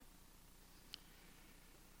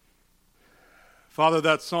Father,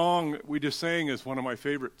 that song we just sang is one of my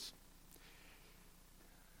favorites.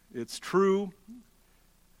 It's true.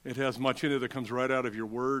 It has much in it that comes right out of your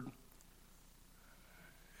word.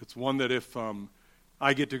 It's one that if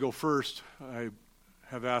I get to go first, I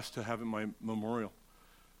have asked to have in my memorial,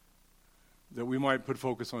 that we might put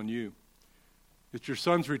focus on you. It's your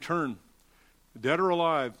son's return, dead or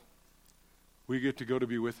alive, we get to go to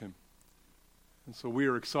be with him. And so we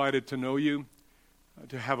are excited to know you,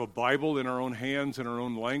 to have a Bible in our own hands, in our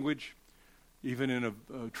own language, even in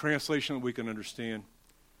a translation that we can understand,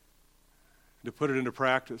 to put it into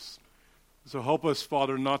practice. So help us,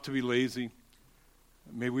 Father, not to be lazy.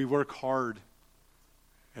 May we work hard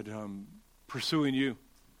at pursuing you.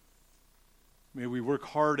 May we work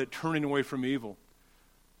hard at turning away from evil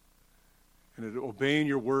and at obeying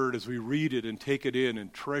your word as we read it and take it in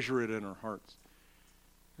and treasure it in our hearts.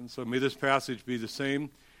 And so may this passage be the same.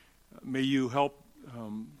 May you help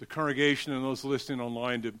the congregation and those listening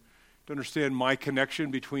online to understand my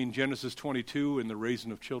connection between Genesis 22 and the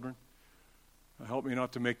raising of children. Help me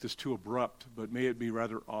not to make this too abrupt, but may it be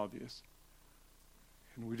rather obvious.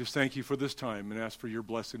 And we just thank you for this time and ask for your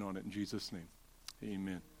blessing on it in Jesus' name.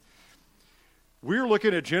 Amen. We're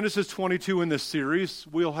looking at Genesis 22 in this series.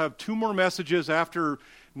 We'll have 2 more messages after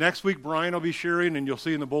next week. Brian will be sharing, and you'll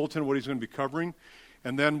see in the bulletin what he's going to be covering.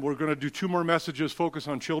 And then we're going to do 2 more messages focused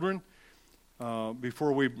on children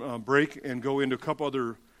before we break and go into a couple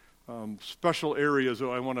other special areas that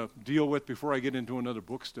I want to deal with before I get into another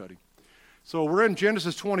book study. So we're in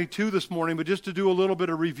Genesis 22 this morning, but just to do a little bit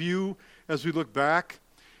of review as we look back.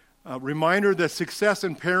 Reminder that success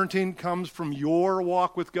in parenting comes from your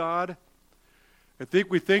walk with God.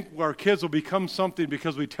 We think our kids will become something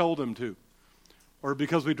because we tell them to, or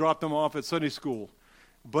because we drop them off at Sunday school.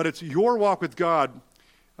 But it's your walk with God.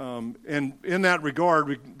 And in that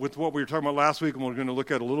regard, with what we were talking about last week and we're going to look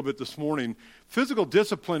at a little bit this morning, physical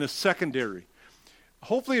discipline is secondary.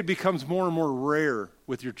 Hopefully it becomes more and more rare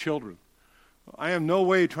with your children. I am no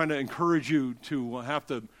way trying to encourage you to have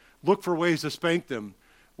to look for ways to spank them,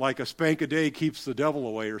 like a spank a day keeps the devil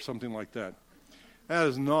away or something like that. That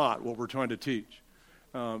is not what we're trying to teach.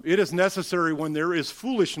 It is necessary when there is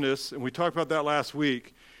foolishness, and we talked about that last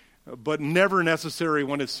week, but never necessary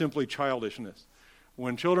when it's simply childishness.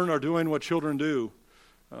 When children are doing what children do,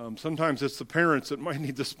 sometimes it's the parents that might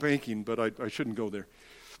need the spanking, but I shouldn't go there,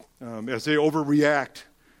 as they overreact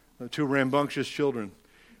to rambunctious children.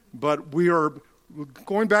 But we are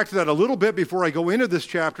going back to that a little bit before I go into this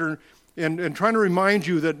chapter and trying to remind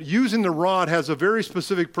you that using the rod has a very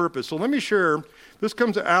specific purpose. So let me share, this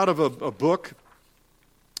comes out of a book,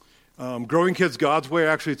 Growing Kids God's Way.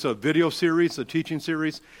 Actually, it's a video series, a teaching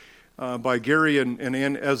series by Gary and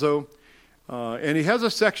Ann Ezzo. And he has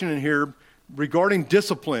a section in here regarding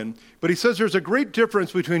discipline, but he says there's a great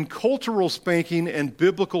difference between cultural spanking and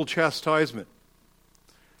biblical chastisement.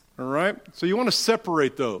 All right? So you want to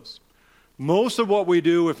separate those. Most of what we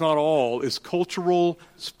do, if not all, is cultural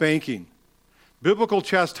spanking. Biblical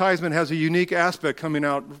chastisement has a unique aspect coming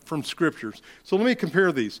out from scriptures. So let me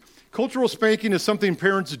compare these. Cultural spanking is something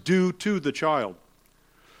parents do to the child.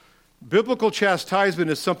 Biblical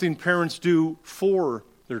chastisement is something parents do for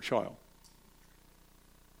their child.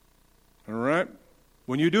 All right?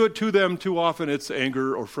 When you do it to them too often, it's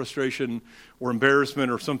anger or frustration or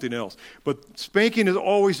embarrassment or something else. But spanking is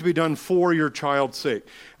always to be done for your child's sake.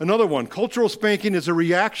 Another one, cultural spanking is a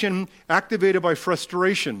reaction activated by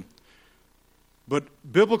frustration. But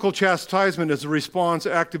biblical chastisement is a response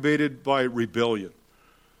activated by rebellion.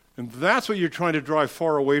 And that's what you're trying to drive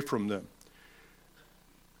far away from them.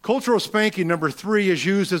 Cultural spanking, number 3, is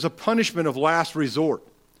used as a punishment of last resort.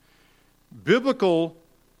 Biblical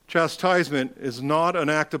chastisement is not an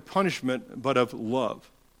act of punishment, but of love.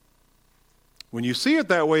 When you see it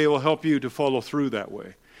that way, it will help you to follow through that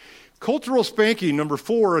way. Cultural spanking, number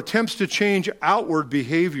 4, attempts to change outward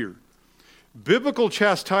behavior. Biblical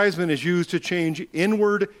chastisement is used to change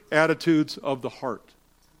inward attitudes of the heart.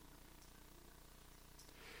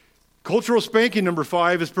 Cultural spanking, number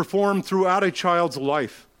 5, is performed throughout a child's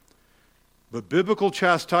life. But biblical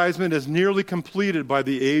chastisement is nearly completed by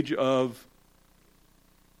the age of,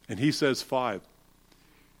 and he says 5.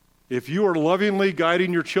 If you are lovingly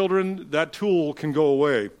guiding your children, that tool can go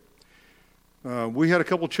away. We had a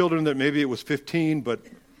couple children that maybe it was 15, but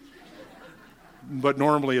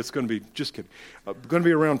normally it's going to be, just kidding, going to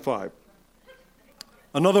be around 5.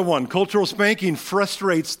 Another one, cultural spanking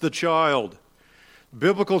frustrates the child.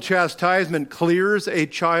 Biblical chastisement clears a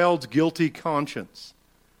child's guilty conscience.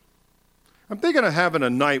 I'm thinking of having a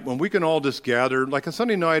night when we can all just gather, like a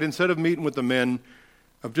Sunday night, instead of meeting with the men,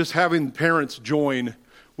 of just having parents join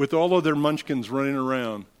with all of their munchkins running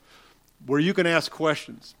around. where you can ask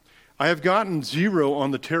questions. I have gotten 0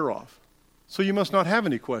 on the tear-off, so you must not have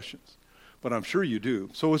any questions. But I'm sure you do.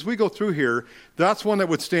 So as we go through here, that's one that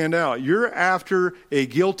would stand out. You're after a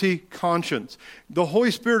guilty conscience. The Holy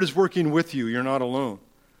Spirit is working with you. You're not alone.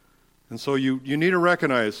 And so you need to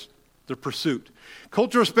recognize the pursuit.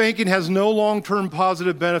 Cultural spanking has no long-term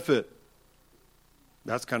positive benefit.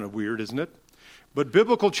 That's kind of weird, isn't it? But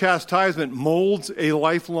biblical chastisement molds a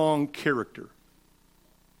lifelong character.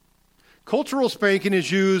 Cultural spanking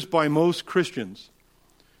is used by most Christians.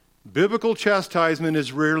 Biblical chastisement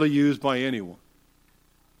is rarely used by anyone.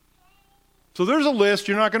 So there's a list.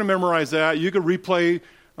 You're not going to memorize that. You could replay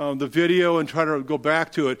the video and try to go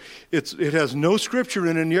back to it. It has no scripture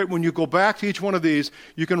in it, and yet when you go back to each one of these,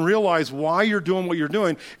 you can realize why you're doing what you're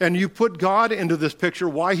doing. And you put God into this picture,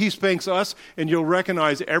 why he spanks us, and you'll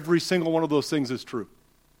recognize every single one of those things is true.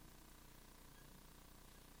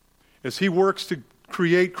 As he works to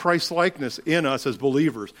create Christ-likeness in us as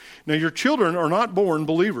believers. Now, your children are not born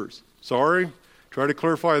believers. Sorry, try to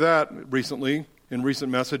clarify that recently in recent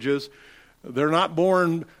messages. They're not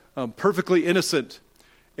born perfectly innocent,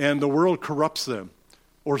 and the world corrupts them,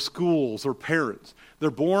 or schools, or parents. They're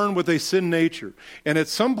born with a sin nature. And at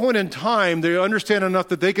some point in time, they understand enough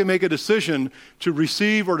that they can make a decision to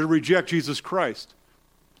receive or to reject Jesus Christ.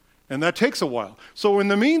 And that takes a while. So in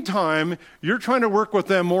the meantime, you're trying to work with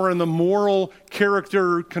them more in the moral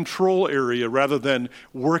character control area rather than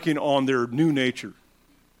working on their new nature.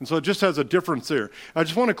 And so it just has a difference there. I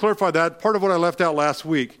just want to clarify that, part of what I left out last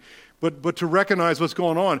week, but to recognize what's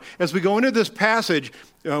going on. As we go into this passage,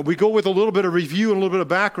 we go with a little bit of review and a little bit of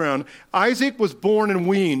background. Isaac was born and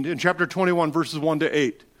weaned in chapter 21, verses 1 to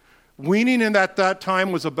 8. Weaning in that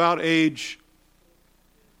time was about age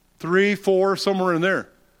 3, 4, somewhere in there.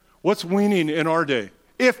 What's weaning in our day?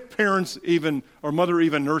 If parents even, or mother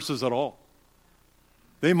even nurses at all.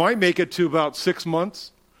 They might make it to about 6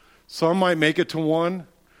 months. Some might make it to 1.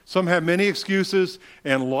 Some have many excuses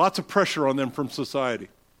and lots of pressure on them from society.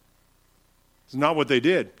 It's not what they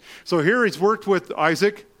did. So here he's worked with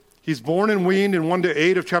Isaac. He's born and weaned in 1 to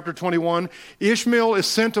 8 of chapter 21. Ishmael is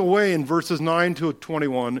sent away in verses 9 to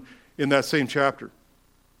 21 in that same chapter.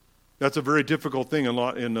 That's a very difficult thing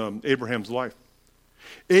in Abraham's life.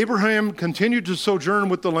 Abraham continued to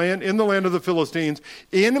sojourn in the land of the Philistines,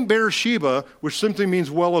 in Beersheba, which simply means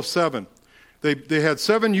well of 7. They had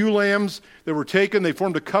 7 ewe lambs that were taken. They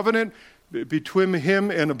formed a covenant between him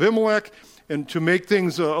and Abimelech, and to make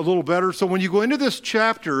things a little better. So when you go into this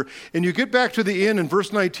chapter and you get back to the end in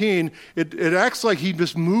verse 19, it acts like he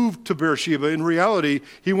just moved to Beersheba. In reality,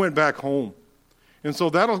 he went back home. And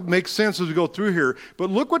so that'll make sense as we go through here.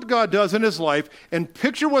 But look what God does in his life, and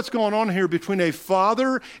picture what's going on here between a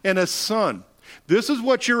father and a son. This is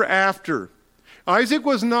what you're after. Isaac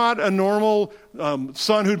was not a normal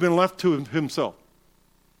son who'd been left to himself.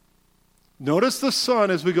 Notice the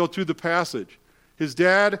son as we go through the passage. His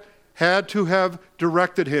dad had to have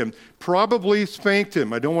directed him, probably spanked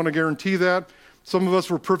him. I don't want to guarantee that. Some of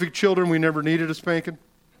us were perfect children. We never needed a spanking.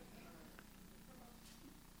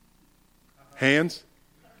 Hands?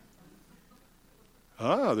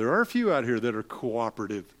 There are a few out here that are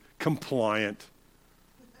cooperative, compliant.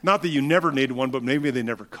 Not that you never needed one, but maybe they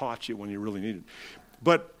never caught you when you really needed it.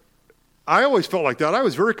 But I always felt like that. I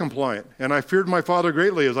was very compliant, and I feared my father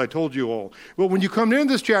greatly, as I told you all. Well, when you come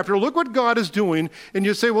into this chapter, look what God is doing, and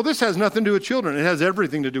you say, well, this has nothing to do with children. It has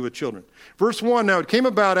everything to do with children. Verse 1, now it came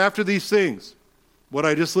about after these things, what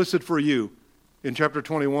I just listed for you in chapter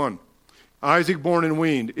 21. Isaac born and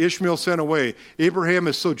weaned, Ishmael sent away. Abraham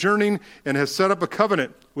is sojourning and has set up a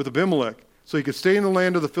covenant with Abimelech so he could stay in the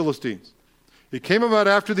land of the Philistines. It came about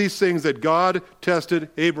after these things that God tested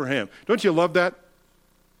Abraham. Don't you love that?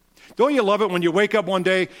 Don't you love it when you wake up one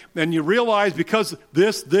day and you realize because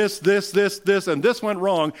this, and this went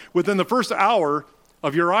wrong, within the first hour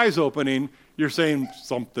of your eyes opening, you're saying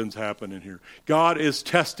something's happening here. God is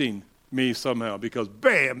testing me somehow because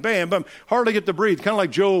bam, bam, bam, hardly get to breathe. Kind of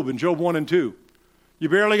like Job in Job 1 and 2. You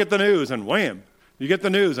barely get the news and wham, you get the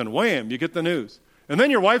news and wham, you get the news. And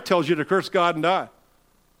then your wife tells you to curse God and die.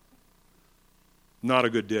 Not a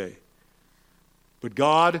good day. But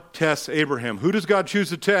God tests Abraham. Who does God choose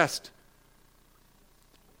to test?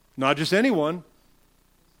 Not just anyone.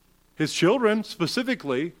 His children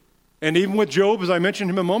specifically. And even with Job, as I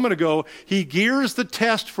mentioned him a moment ago, he gears the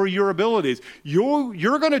test for your abilities.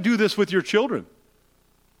 You're going to do this with your children.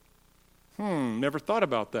 Never thought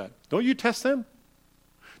about that. Don't you test them?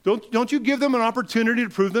 Don't you give them an opportunity to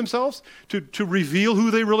prove themselves, to reveal who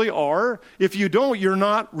they really are? If you don't, you're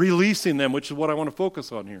not releasing them, which is what I want to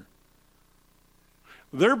focus on here.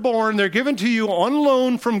 They're born, they're given to you on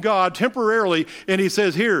loan from God temporarily, and he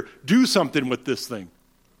says, here, do something with this thing.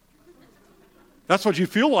 That's what you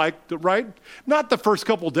feel like, right? Not the first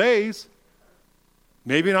couple days,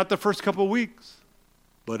 maybe not the first couple weeks,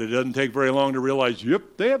 but it doesn't take very long to realize, yep,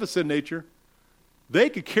 they have a sin nature. They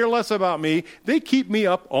could care less about me. They keep me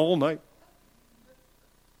up all night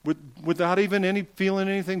without even feeling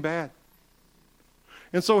anything bad.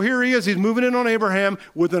 And so here he is, he's moving in on Abraham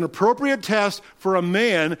with an appropriate test for a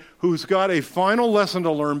man who's got a final lesson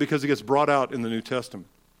to learn because he gets brought out in the New Testament.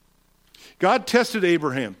 God tested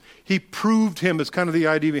Abraham. He proved him, is kind of the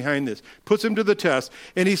idea behind this. Puts him to the test.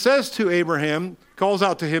 And he says to Abraham, calls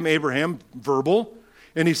out to him, Abraham, verbal,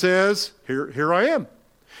 and he says, here I am.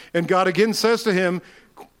 And God again says to him,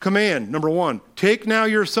 command, number 1, take now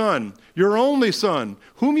your son, your only son,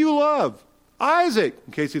 whom you love, Isaac,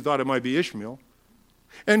 in case you thought it might be Ishmael,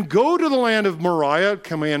 and go to the land of Moriah,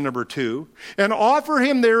 command number 2, and offer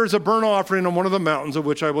him there as a burnt offering on one of the mountains of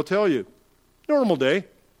which I will tell you. Normal day.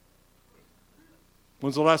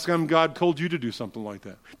 When's the last time God told you to do something like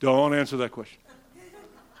that? Don't answer that question.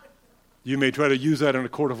 You may try to use that in a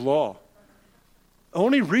court of law. The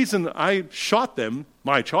only reason I shot them,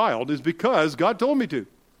 my child, is because God told me to.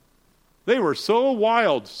 They were so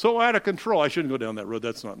wild, so out of control. I shouldn't go down that road.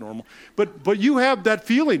 That's not normal. But you have that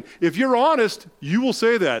feeling. If you're honest, you will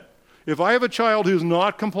say that. If I have a child who's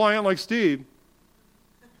not compliant like Steve,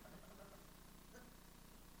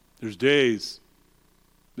 there's days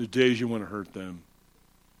you want to hurt them.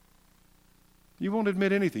 You won't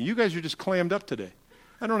admit anything. You guys are just clammed up today.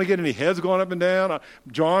 I don't want to get any heads going up and down.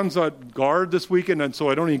 John's at guard this weekend, and so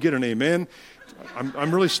I don't even get an amen.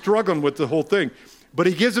 I'm really struggling with the whole thing. But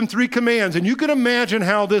he gives them 3 commands, and you can imagine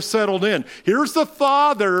how this settled in. Here's the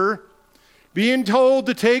father being told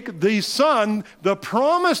to take the son, the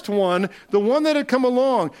promised one, the one that had come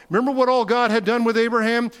along. Remember what all God had done with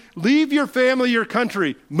Abraham? Leave your family, your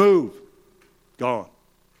country, move. Gone.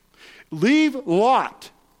 Leave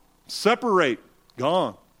Lot, separate,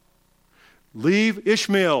 gone. Leave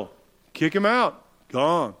Ishmael, kick him out,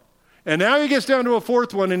 gone. And now he gets down to a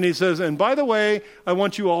 4th one, and he says, and by the way, I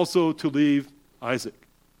want you also to leave Isaac.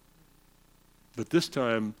 But this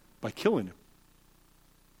time by killing him.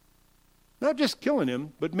 Not just killing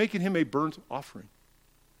him, but making him a burnt offering.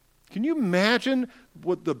 Can you imagine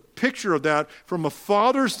what the picture of that from a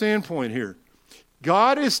father's standpoint here?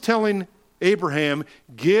 God is telling Abraham,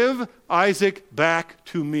 give Isaac back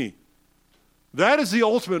to me. That is the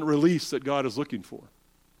ultimate release that God is looking for.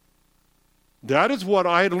 That is what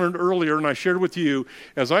I had learned earlier, and I shared with you.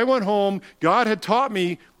 As I went home, God had taught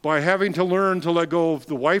me by having to learn to let go of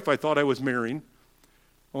the wife I thought I was marrying,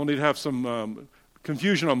 only to have some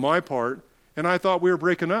confusion on my part, and I thought we were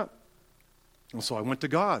breaking up. And so I went to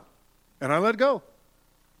God, and I let go.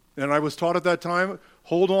 And I was taught at that time,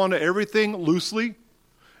 hold on to everything loosely.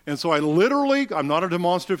 And so I literally, I'm not a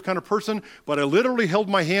demonstrative kind of person, but I literally held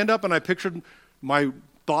my hand up, and I pictured my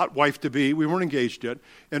thought wife to be, we weren't engaged yet,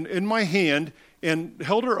 and in my hand, and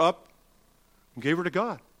held her up and gave her to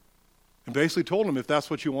God. And basically told him, if that's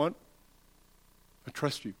what you want, I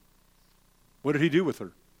trust you. What did he do with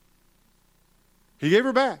her? He gave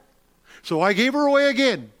her back. So I gave her away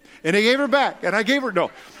again, and he gave her back, and I gave her, no.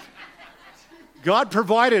 God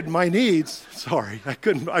provided my needs. Sorry, I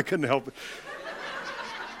couldn't help it.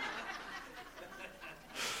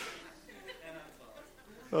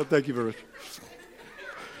 Oh, thank you very much.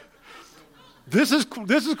 This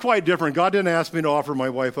is quite different. God didn't ask me to offer my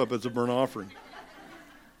wife up as a burnt offering.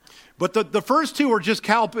 But the first 2 are just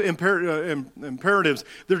imperatives.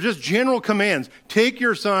 They're just general commands. Take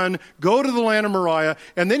your son, go to the land of Moriah,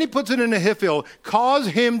 and then he puts it in Ahithophel, cause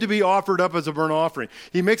him to be offered up as a burnt offering.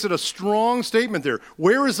 He makes it a strong statement there.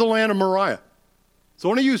 Where is the land of Moriah? It's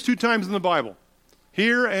only used 2 times in the Bible.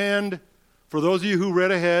 Here, and for those of you who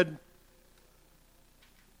read ahead,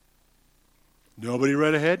 nobody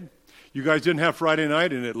read ahead? You guys didn't have Friday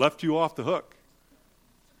night and it left you off the hook.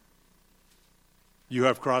 You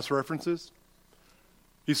have cross-references?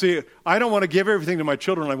 You see, I don't want to give everything to my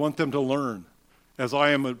children. I want them to learn as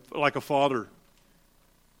I am like a father.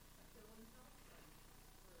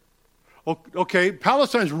 Okay,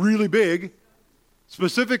 Palestine's really big.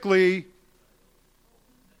 Specifically,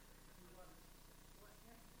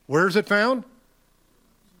 where is it found?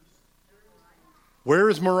 Where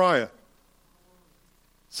is Moriah?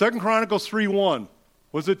 2 Chronicles 3:1.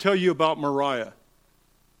 What does it tell you about Moriah?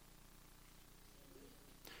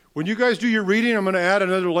 When you guys do your reading, I'm going to add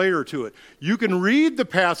another layer to it. You can read the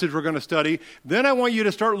passage we're going to study. Then I want you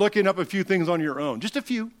to start looking up a few things on your own. Just a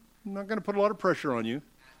few. I'm not going to put a lot of pressure on you.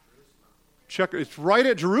 Check. It's right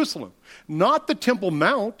at Jerusalem. Not the Temple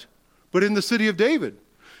Mount, but in the city of David.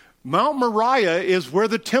 Mount Moriah is where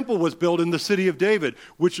the temple was built in the city of David,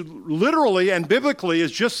 which literally and biblically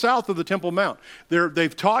is just south of the Temple Mount.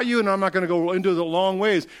 They've taught you, and I'm not going to go into the long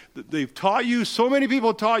ways, they've taught you, so many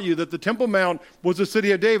people taught you that the Temple Mount was the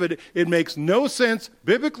city of David. It makes no sense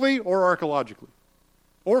biblically or archaeologically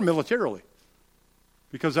or militarily,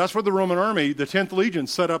 because that's where the Roman army, the 10th Legion,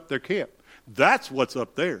 set up their camp. That's what's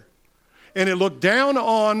up there. And it looked down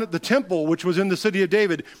on the temple, which was in the city of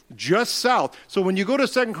David, just south. So when you go to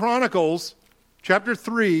 2 Chronicles chapter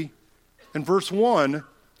 3 and verse 1,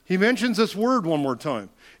 he mentions this word one more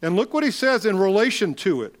time. And look what he says in relation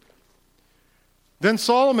to it. Then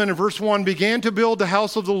Solomon, in verse 1, began to build the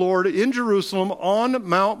house of the Lord in Jerusalem on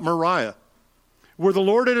Mount Moriah, where the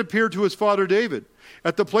Lord had appeared to his father David,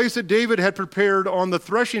 at the place that David had prepared on the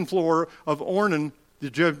threshing floor of Ornan the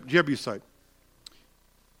Jebusite.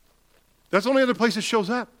 That's the only other place it shows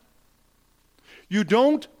up. You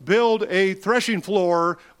don't build a threshing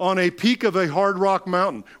floor on a peak of a hard rock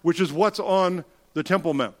mountain, which is what's on the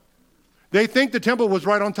Temple Mount. They think the temple was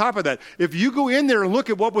right on top of that. If you go in there and look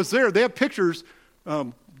at what was there, they have pictures,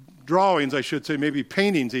 drawings, I should say, maybe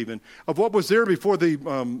paintings even, of what was there before the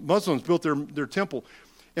Muslims built their temple.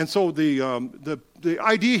 And so the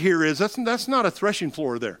idea here is that's not a threshing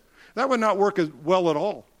floor there. That would not work as well at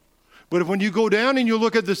all. But when you go down and you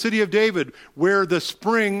look at the city of David, where the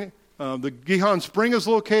spring, the Gihon spring is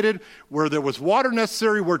located, where there was water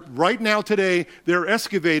necessary, where right now today they're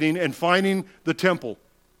excavating and finding the temple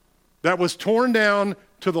that was torn down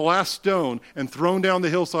to the last stone and thrown down the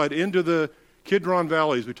hillside into the Kidron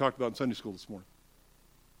Valley, as we talked about in Sunday school this morning.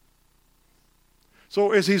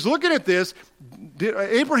 So as he's looking at this,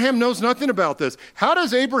 Abraham knows nothing about this. How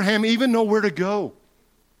does Abraham even know where to go?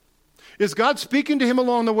 Is God speaking to him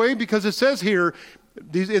along the way? Because it says here,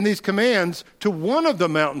 in these commands, to one of the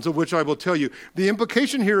mountains of which I will tell you. The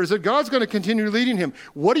implication here is that God's going to continue leading him.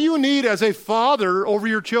 What do you need as a father over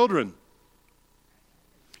your children?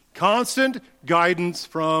 Constant guidance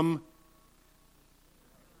from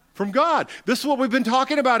God. This is what we've been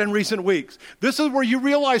talking about in recent weeks. This is where you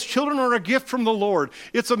realize children are a gift from the Lord.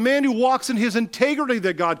 It's a man who walks in his integrity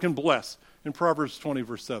that God can bless, in Proverbs 20,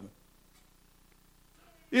 verse 7.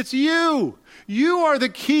 It's you. You are the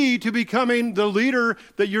key to becoming the leader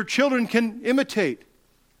that your children can imitate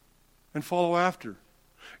and follow after.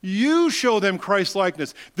 You show them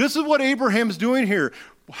Christ-likeness. This is what Abraham's doing here.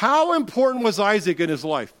 How important was Isaac in his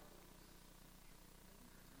life?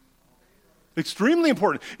 Extremely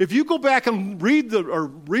important. If you go back and read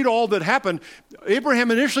all that happened, Abraham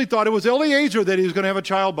initially thought it was Eliezer that he was going to have a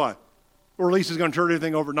child by. Or at least he's going to turn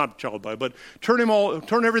everything over, not child by, but turn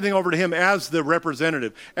everything over to him as the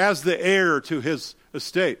representative, as the heir to his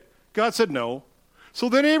estate. God said no. So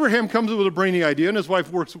then Abraham comes up with a brainy idea, and his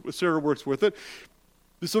wife Sarah works with it.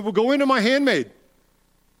 He said, well, go into my handmaid,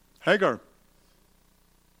 Hagar.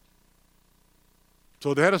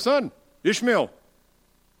 So they had a son, Ishmael.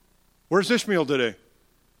 Where's Ishmael today?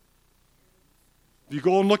 If you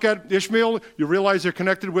go and look at Ishmael, you realize they're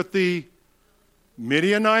connected with the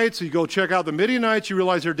Midianites. You go check out the Midianites, you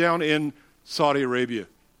realize they're down in Saudi Arabia.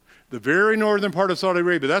 The very northern part of Saudi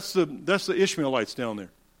Arabia. That's the Ishmaelites down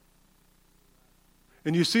there.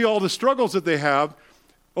 And you see all the struggles that they have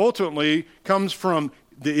ultimately comes from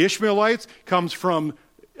the Ishmaelites, comes from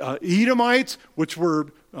Edomites, which were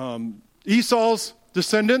Esau's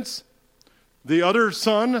descendants, the other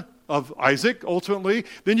son of Isaac, ultimately.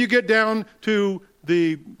 Then you get down to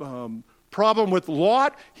the problem with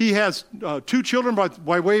Lot. He has two children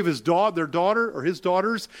by way of his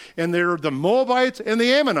daughters, and they're the Moabites and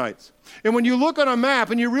the Ammonites. And when you look on a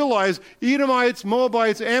map and you realize Edomites,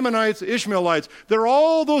 Moabites, Ammonites, Ishmaelites, they're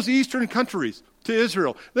all those eastern countries to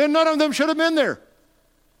Israel. Then none of them should have been there.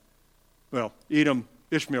 Well, Edom,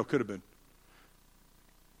 Ishmael could have been.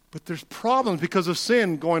 But there's problems because of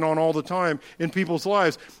sin going on all the time in people's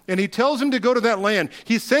lives. And he tells him to go to that land.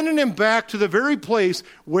 He's sending him back to the very place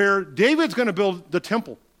where David's going to build the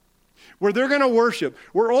temple, where they're going to worship,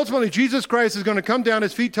 where ultimately Jesus Christ is going to come down,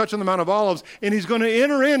 his feet touching the Mount of Olives, and he's going to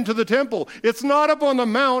enter into the temple. It's not up on the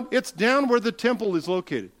mount. It's down where the temple is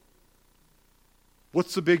located.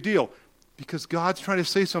 What's the big deal? Because God's trying to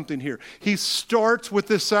say something here. He starts with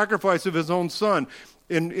this sacrifice of his own son.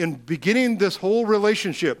 In beginning this whole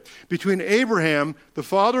relationship between Abraham, the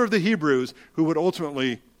father of the Hebrews, who would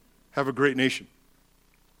ultimately have a great nation.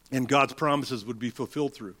 And God's promises would be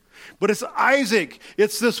fulfilled through. But it's Isaac.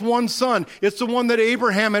 It's this one son. It's the one that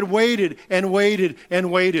Abraham had waited and waited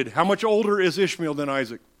and waited. How much older is Ishmael than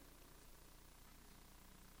Isaac?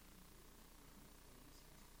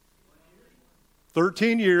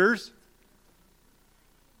 13 years.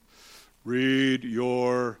 Read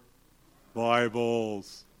your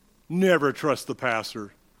Bibles. Never trust the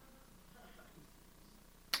pastor.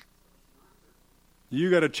 You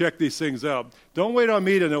got to check these things out. Don't wait on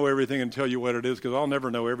me to know everything and tell you what it is, because I'll never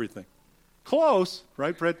know everything. Close,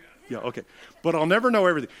 right, Fred? Yeah, okay. But I'll never know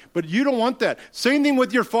everything. But you don't want that. Same thing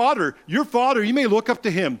with your father. Your father, you may look up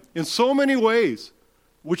to him in so many ways,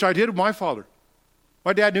 which I did with my father.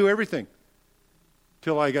 My dad knew everything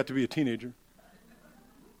till I got to be a teenager.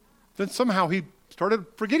 Then somehow he started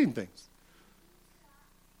forgetting things.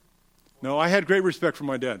 No, I had great respect for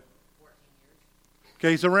my dad.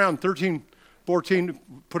 Okay, he's around 13, 14,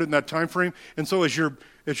 put it in that time frame. And so as you're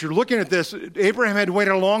looking at this, Abraham had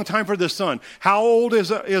waited a long time for this son. How old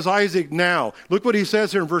is Isaac now? Look what he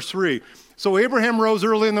says here in verse 3. So Abraham rose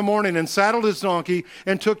early in the morning and saddled his donkey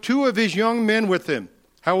and took 2 of his young men with him.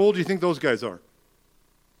 How old do you think those guys are?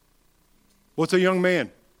 What's a young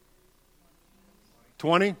man?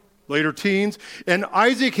 20? Later teens. And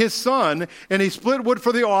Isaac his son, and he split wood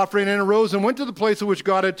for the offering and arose and went to the place of which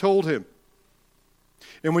God had told him.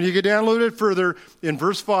 And when you get down a little bit further, in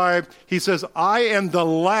verse 5, he says, I and the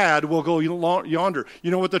lad will go yonder.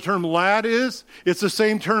 You know what the term lad is? It's the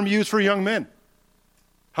same term used for young men.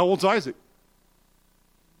 How old's Isaac?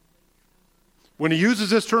 When he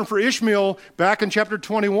uses this term for Ishmael, back in chapter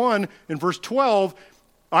 21, in verse 12,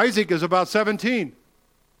 Isaac is about 17.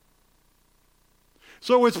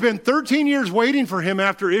 So it's been 13 years waiting for him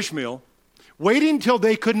after Ishmael, waiting till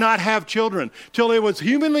they could not have children, till it was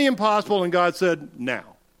humanly impossible, and God said,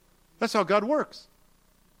 now. That's how God works.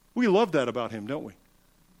 We love that about him, don't we?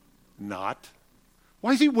 Not.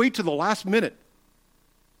 Why does he wait to the last minute?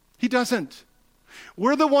 He doesn't.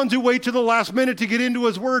 We're the ones who wait to the last minute to get into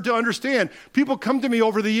his word to understand. People come to me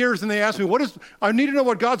over the years and they ask me, I need to know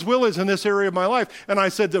what God's will is in this area of my life. And I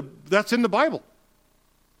said, that's in the Bible.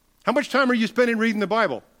 How much time are you spending reading the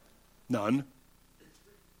Bible? None.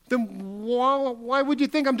 Then why would you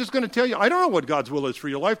think I'm just going to tell you? I don't know what God's will is for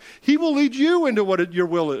your life. He will lead you into what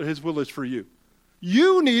his will is for you.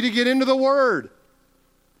 You need to get into the Word.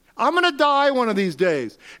 I'm going to die one of these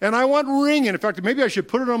days, and I want ringing. In fact, maybe I should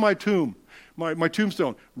put it on my tomb, my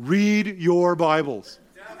tombstone. Read your Bibles.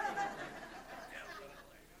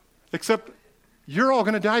 Except you're all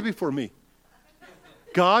going to die before me.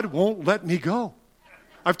 God won't let me go.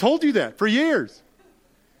 I've told you that for years.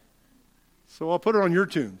 So I'll put it on your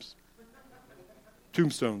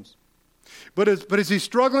tombstones. But as he's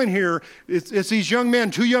struggling here, it's these young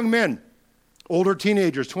men, 2 young men, older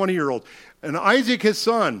teenagers, 20-year-olds, and Isaac his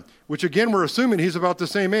son, which again we're assuming he's about the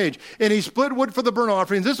same age, and he split wood for the burnt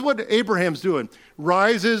offerings. This is what Abraham's doing.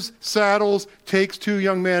 Rises, saddles, takes 2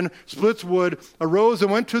 young men, splits wood, arose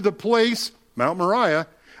and went to the place, Mount Moriah,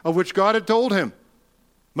 of which God had told him.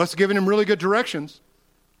 Must have given him really good directions.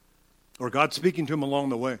 Or God speaking to him along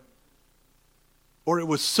the way. Or it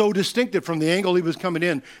was so distinctive from the angle he was coming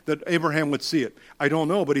in that Abraham would see it. I don't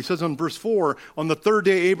know, but he says on verse 4, on the 3rd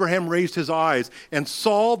day Abraham raised his eyes and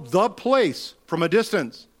saw the place from a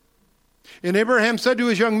distance. And Abraham said to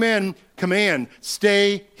his young men, command,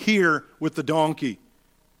 stay here with the donkey.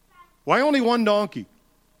 Why only one donkey?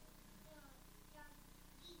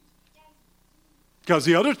 Because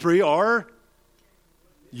the other 3 are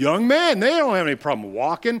young men. They don't have any problem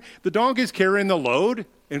walking. The donkey's carrying the load,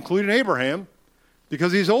 including Abraham,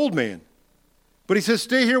 because he's old man. But he says,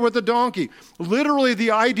 stay here with the donkey. Literally,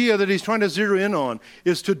 the idea that he's trying to zero in on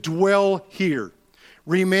is to dwell here.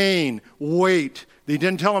 Remain, wait. He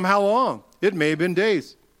didn't tell him how long. It may have been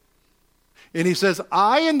days. And he says,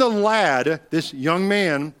 I and the lad, this young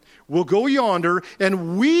man, will go yonder,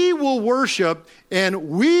 and we will worship, and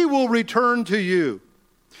we will return to you.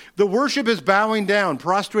 The worship is bowing down,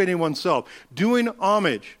 prostrating oneself, doing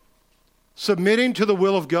homage, submitting to the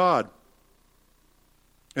will of God.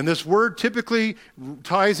 And this word typically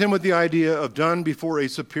ties in with the idea of done before a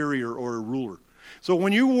superior or a ruler. So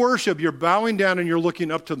when you worship, you're bowing down and you're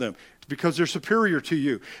looking up to them because they're superior to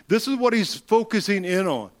you. This is what he's focusing in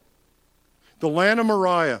on. The land of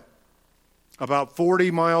Moriah, about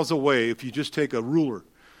 40 miles away, if you just take a ruler.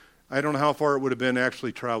 I don't know how far it would have been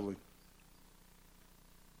actually traveling.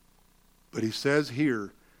 But he says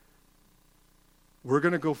here, we're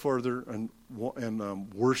going to go further and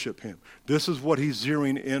worship him. This is what he's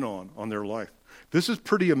zeroing in on their life. This is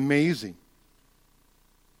pretty amazing.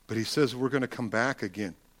 But he says we're going to come back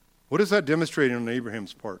again. What is that demonstrating on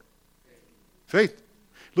Abraham's part? Faith.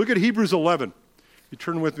 Look at Hebrews 11. You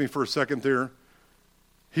turn with me for a second there.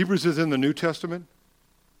 Hebrews is in the New Testament.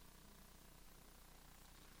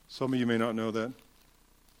 Some of you may not know that.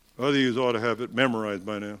 Other of you ought to have it memorized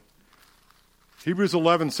by now. Hebrews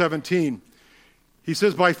 11:17. He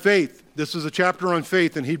says, by faith, this is a chapter on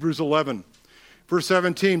faith in Hebrews 11. Verse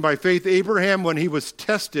 17, by faith Abraham, when he was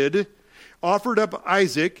tested, offered up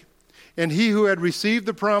Isaac, and he who had received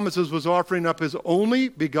the promises was offering up his only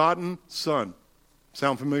begotten son.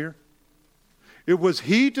 Sound familiar? It was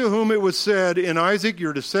he to whom it was said, in Isaac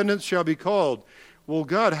your descendants shall be called. Well,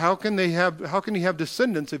 God, how can he have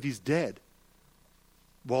descendants if he's dead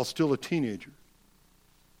while still a teenager?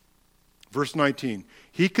 Verse 19,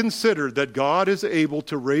 he considered that God is able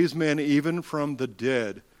to raise men even from the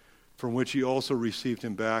dead, from which he also received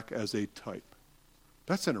him back as a type.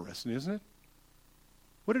 That's interesting, isn't it?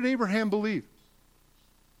 What did Abraham believe?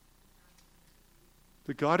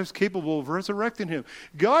 That God is capable of resurrecting him.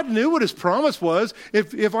 God knew what his promise was.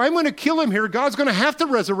 If I'm going to kill him here, God's going to have to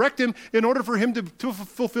resurrect him in order for him to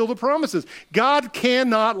fulfill the promises. God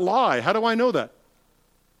cannot lie. How do I know that?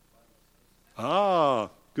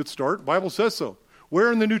 Good start. Bible says so.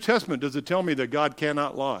 Where in the New Testament does it tell me that God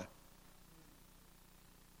cannot lie?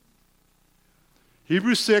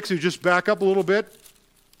 Hebrews 6, you just back up a little bit.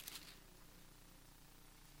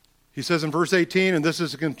 He says in verse 18, and this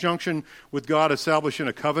is in conjunction with God establishing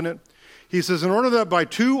a covenant. He says, in order that by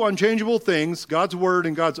two unchangeable things, God's word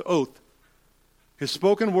and God's oath, his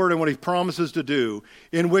spoken word and what he promises to do,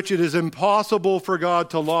 in which it is impossible for God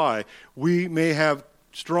to lie, we may have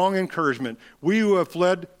strong encouragement, we who have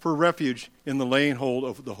fled for refuge in the laying hold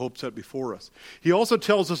of the hope set before us. He also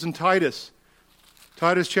tells us in Titus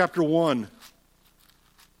chapter 1,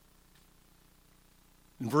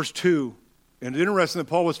 in verse 2, and it's interesting that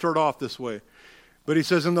Paul would start off this way. But he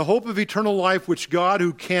says, in the hope of eternal life, which God,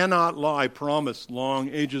 who cannot lie, promised long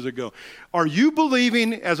ages ago. Are you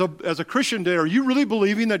believing, as a Christian today, are you really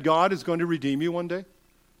believing that God is going to redeem you one day?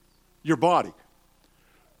 Your body.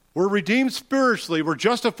 We're redeemed spiritually. We're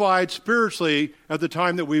justified spiritually at the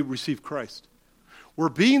time that we receive Christ. We're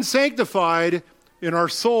being sanctified in our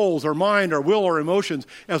souls, our mind, our will, our emotions.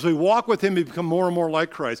 As we walk with him, we become more and more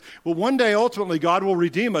like Christ. But one day, ultimately, God will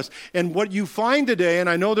redeem us. And what you find today, and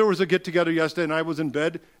I know there was a get-together yesterday, and I was in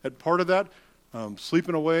bed at part of that,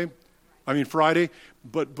 sleeping away. Friday.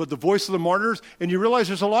 But the voice of the martyrs, and you realize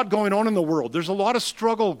there's a lot going on in the world. There's a lot of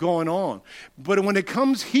struggle going on. But when it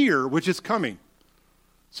comes here, which is coming,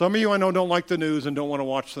 some of you I know don't like the news and don't want to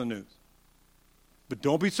watch the news. But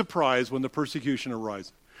don't be surprised when the persecution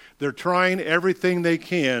arises. They're trying everything they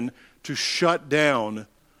can to shut down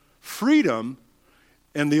freedom,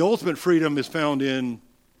 and the ultimate freedom is found in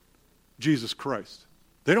Jesus Christ.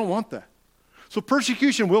 They don't want that. So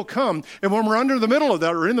persecution will come, and when we're in the middle of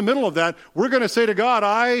that, we're going to say to God,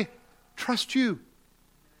 I trust you.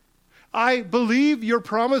 I believe your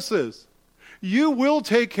promises. You will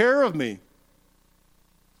take care of me.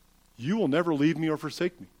 You will never leave me or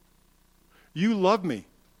forsake me. You love me.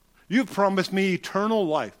 You've promised me eternal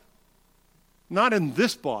life. Not in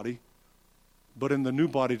this body, but in the new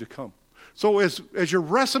body to come. So as you're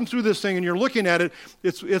wrestling through this thing and you're looking at it,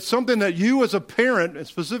 it's something that you as a parent, and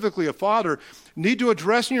specifically a father, need to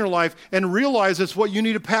address in your life and realize it's what you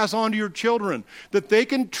need to pass on to your children. That they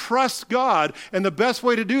can trust God, and the best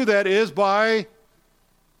way to do that is by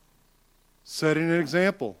setting an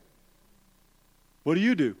example. What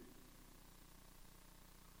do?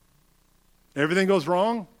 Everything goes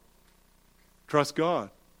wrong? Trust God.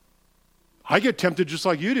 I get tempted just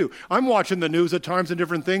like you do. I'm watching the news at times and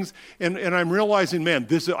different things, and I'm realizing, man,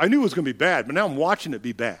 I knew it was going to be bad, but now I'm watching it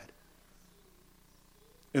be bad.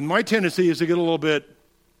 And my tendency is to get a little bit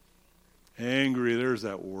angry. There's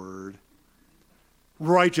that word.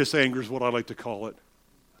 Righteous anger is what I like to call it.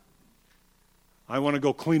 I want to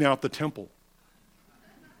go clean out the temple.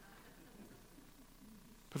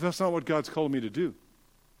 But that's not what God's called me to do.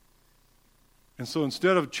 And so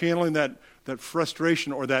instead of channeling that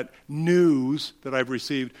frustration or that news that I've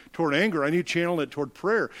received toward anger, I need to channel it toward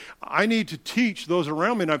prayer. I need to teach those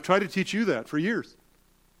around me, and I've tried to teach you that for years.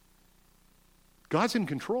 God's in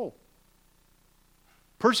control.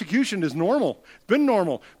 Persecution is normal. It's been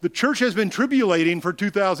normal. The church has been tribulating for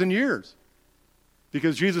 2,000 years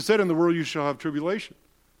because Jesus said, in the world you shall have tribulation.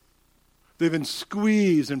 They've been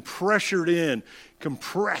squeezed and pressured in,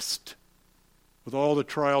 compressed with all the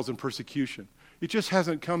trials and persecution. It just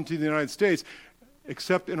hasn't come to the United States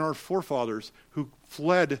except in our forefathers who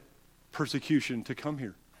fled persecution to come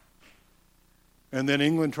here. And then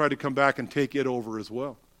England tried to come back and take it over as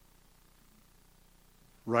well.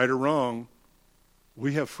 Right or wrong,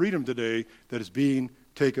 we have freedom today that is being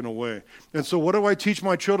taken away. And so what do I teach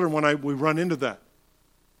my children when we run into that?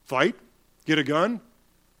 Fight? Get a gun? Is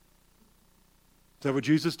that what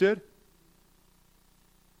Jesus did?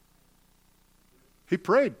 He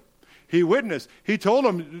prayed. He witnessed. He told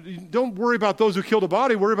them, don't worry about those who kill the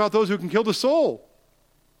body, worry about those who can kill the soul.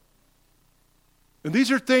 And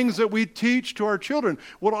these are things that we teach to our children.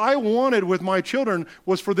 What I wanted with my children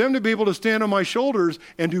was for them to be able to stand on my shoulders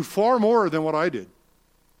and do far more than what I did.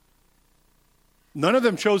 None of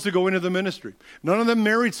them chose to go into the ministry. None of them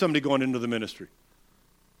married somebody going into the ministry.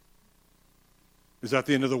 Is that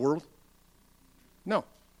the end of the world? No.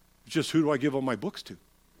 It's just, who do I give all my books to?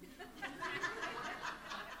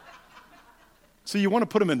 So you want to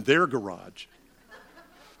put them in their garage.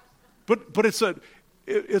 But it's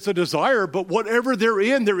a desire, but whatever they're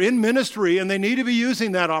in ministry, and they need to be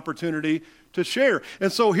using that opportunity to share.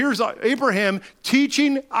 And so here's Abraham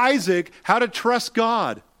teaching Isaac how to trust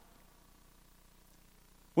God.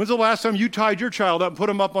 When's the last time you tied your child up and put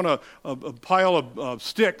him up on a pile of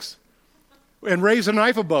sticks and raised a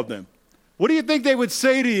knife above them? What do you think they would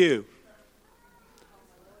say to you?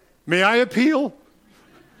 May I appeal?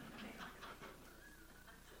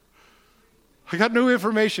 I got new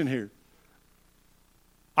information here.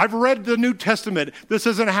 I've read the New Testament. This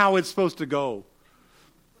isn't how it's supposed to go.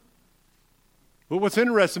 But what's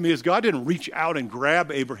interesting to me is God didn't reach out and grab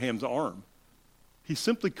Abraham's arm. He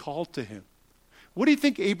simply called to him. What do you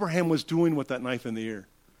think Abraham was doing with that knife in the air?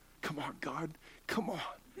 Come on, God. Come on.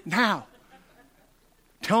 Now.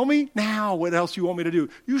 Tell me now what else you want me to do.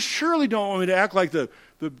 You surely don't want me to act like the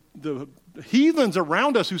heathens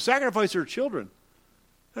around us who sacrifice their children.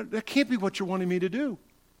 That can't be what you're wanting me to do.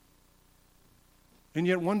 And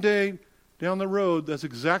yet one day down the road, that's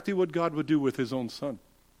exactly what God would do with his own son.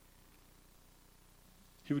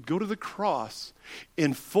 He would go to the cross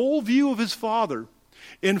in full view of his Father,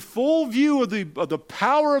 in full view of the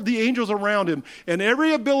power of the angels around him, and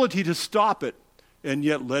every ability to stop it, and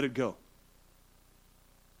yet let it go.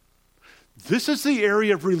 This is the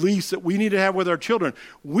area of release that we need to have with our children.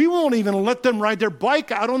 We won't even let them ride their bike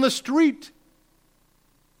out on the street.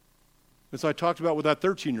 As I talked about with that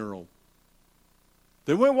 13-year-old.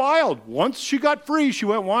 They went wild. Once she got free, she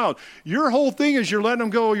went wild. Your whole thing is you're letting them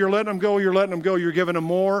go, you're letting them go, you're letting them go. You're giving them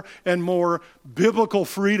more and more biblical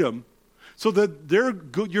freedom so that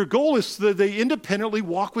your goal is so that they independently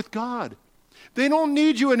walk with God. They don't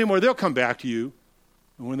need you anymore. They'll come back to you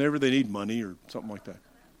whenever they need money or something like that.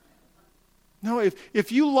 No,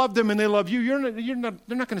 if you love them and they love you, they're not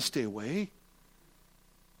going to stay away.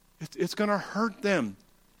 It's going to hurt them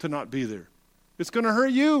to not be there. It's going to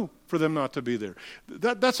hurt you for them not to be there.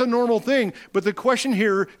 That's a normal thing. But the question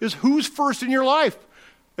here is, who's first in your life?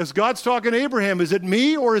 As God's talking to Abraham, is it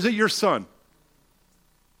me or is it your son?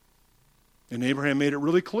 And Abraham made it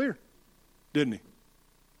really clear, didn't he?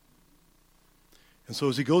 And so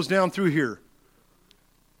as he goes down through here,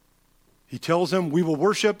 he tells him, we will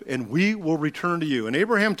worship and we will return to you. And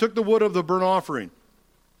Abraham took the wood of the burnt offering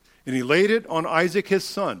and he laid it on Isaac his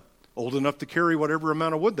son, old enough to carry whatever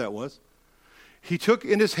amount of wood that was. He took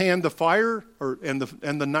in his hand the fire and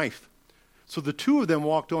the knife. So the two of them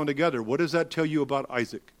walked on together. What does that tell you about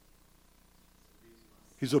Isaac?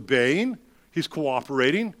 He's obeying. He's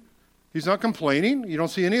cooperating. He's not complaining. You don't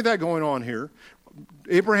see any of that going on here.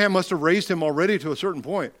 Abraham must have raised him already to a certain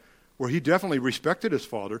point where he definitely respected his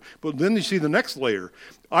father. But then you see the next layer.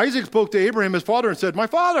 Isaac spoke to Abraham, his father, and said, my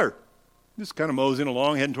father. Just kind of moseying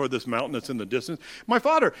along, heading toward this mountain that's in the distance. My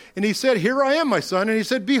father. And he said, here I am, my son. And he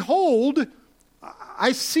said, behold,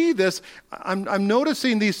 I see this. I'm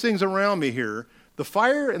noticing these things around me here, the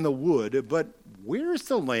fire and the wood, but where's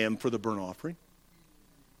the lamb for the burnt offering?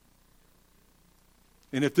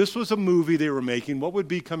 And if this was a movie they were making, what would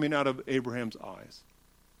be coming out of Abraham's eyes?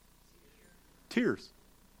 Tears.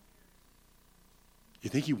 You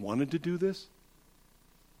think he wanted to do this?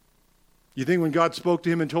 You think when God spoke to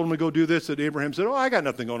him and told him to go do this, that Abraham said, I got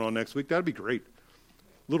nothing going on next week. That'd be great.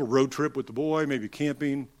 A little road trip with the boy, maybe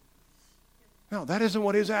camping. No, that isn't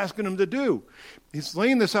what he's asking him to do. He's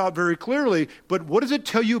laying this out very clearly, but what does it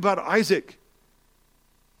tell you about Isaac?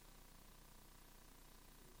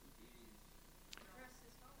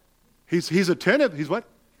 He's attentive. He's what?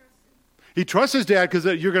 He trusts his dad because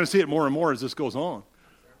you're going to see it more and more as this goes on.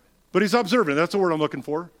 But he's observant. That's the word I'm looking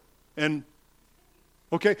for. And,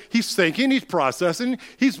 okay, he's thinking, he's processing,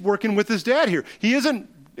 he's working with his dad here. He isn't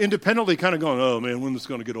independently kind of going, oh, man, when is this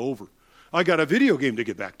going to get over? I got a video game to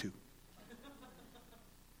get back to.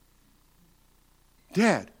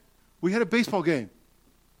 Dad, we had a baseball game.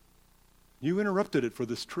 You interrupted it for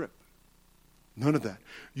this trip. None of that.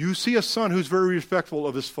 You see a son who's very respectful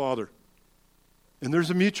of his father. And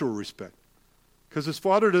there's a mutual respect. Because his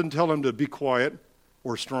father didn't tell him to be quiet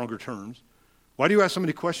or stronger terms. Why do you ask so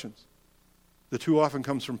many questions? That too often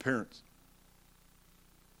comes from parents.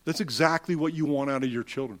 That's exactly what you want out of your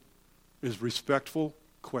children, is respectful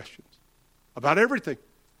questions about everything.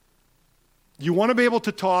 You want to be able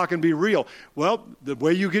to talk and be real. Well, the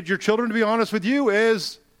way you get your children to be honest with you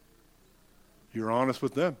is you're honest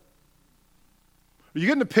with them. Are you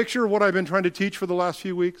getting a picture of what I've been trying to teach for the last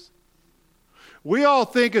few weeks? We all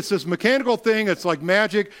think it's this mechanical thing. It's like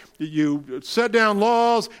magic. You set down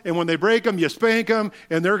laws, and when they break them, you spank them,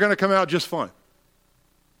 and they're going to come out just fine.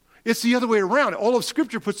 It's the other way around. All of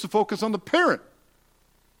Scripture puts the focus on the parent,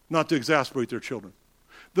 not to exasperate their children.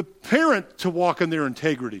 The parent to walk in their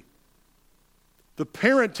integrity. The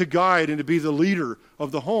parent to guide and to be the leader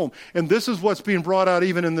of the home. And this is what's being brought out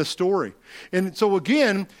even in this story. And so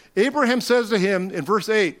again, Abraham says to him in verse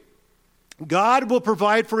 8, God will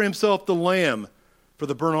provide for himself the lamb for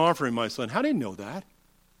the burnt offering, my son. How did he know that?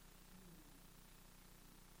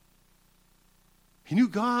 He knew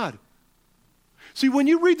God. See, when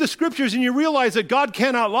you read the Scriptures and you realize that God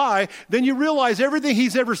cannot lie, then you realize everything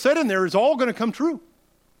he's ever said in there is all going to come true.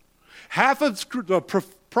 Half of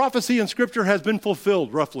prophecy in Scripture has been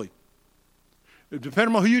fulfilled, roughly.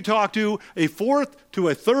 Depending on who you talk to, a fourth to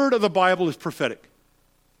a third of the Bible is prophetic.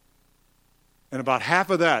 And about half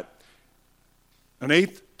of that, an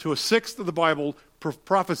eighth to a sixth of the Bible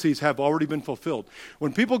prophecies have already been fulfilled.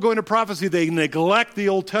 When people go into prophecy, they neglect the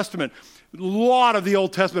Old Testament. A lot of the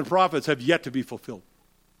Old Testament prophets have yet to be fulfilled.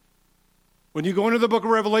 When you go into the book of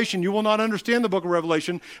Revelation, you will not understand the book of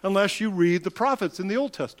Revelation unless you read the prophets in the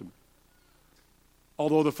Old Testament.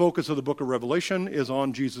 Although the focus of the book of Revelation is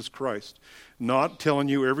on Jesus Christ, not telling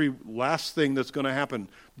you every last thing that's going to happen,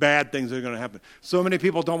 bad things that are going to happen. So many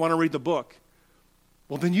people don't want to read the book.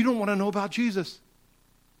 Well, then you don't want to know about Jesus.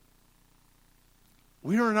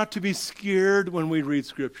 We are not to be scared when we read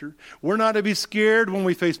Scripture. We're not to be scared when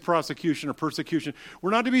we face prosecution or persecution. We're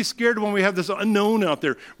not to be scared when we have this unknown out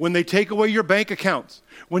there, when they take away your bank accounts,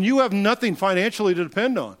 when you have nothing financially to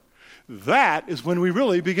depend on. That is when we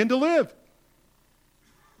really begin to live.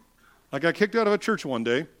 I got kicked out of a church one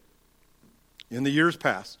day in the years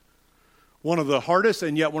past. One of the hardest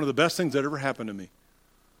and yet one of the best things that ever happened to me.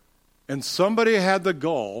 And somebody had the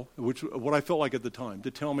gall, which what I felt like at the time,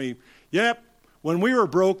 to tell me, yep, when we were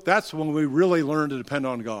broke, that's when we really learned to depend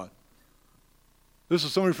on God. This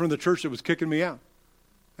is somebody from the church that was kicking me out.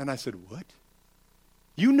 And I said, what?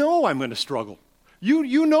 You know I'm going to struggle.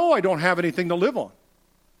 You know I don't have anything to live on.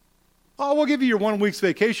 Oh, we'll give you your 1 week's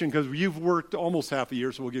vacation because you've worked almost half a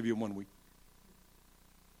year, so we'll give you 1 week.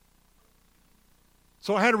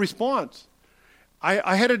 So I had a response.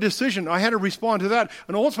 I had a decision. I had to respond to that.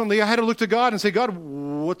 And ultimately, I had to look to God and say, God,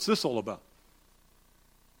 what's this all about?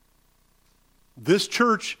 This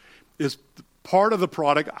church is part of the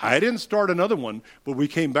product. I didn't start another one, but we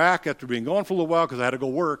came back after being gone for a little while because I had to go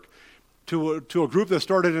work to a group that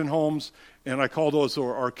started in homes, and I call those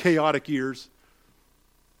our chaotic years.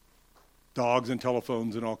 Dogs and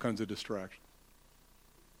telephones and all kinds of distractions.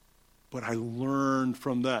 But I learned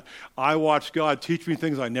from that. I watched God teach me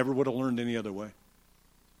things I never would have learned any other way.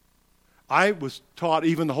 I was taught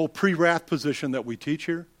even the whole pre-wrath position that we teach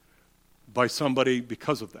here by somebody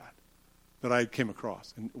because of that I came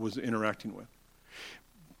across and was interacting with.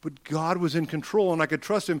 But God was in control and I could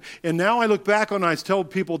trust him. And now I look back on it and I tell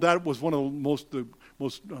people that was one of the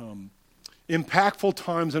most impactful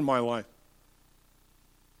times in my life.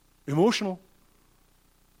 Emotional,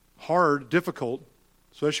 hard, difficult,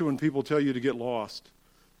 especially when people tell you to get lost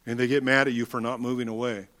and they get mad at you for not moving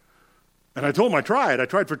away. And I told them I tried. I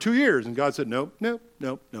tried for 2 years. And God said, nope.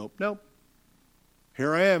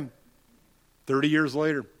 Here I am, 30 years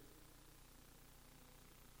later.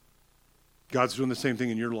 God's doing the same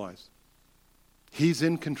thing in your lives. He's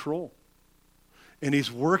in control. And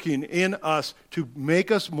he's working in us to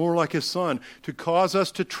make us more like his son, to cause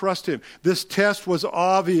us to trust him. This test was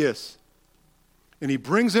obvious. And he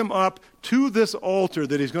brings him up to this altar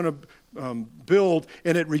that he's going to build,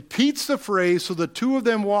 and it repeats the phrase, so the two of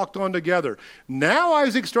them walked on together. Now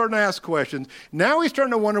Isaac's starting to ask questions. Now he's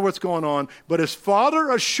starting to wonder what's going on. But his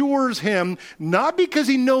father assures him, not because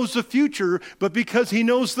he knows the future, but because he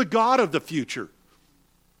knows the God of the future.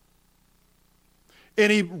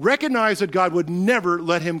 And he recognized that God would never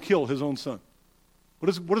let him kill his own son. What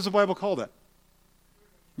does the Bible call that?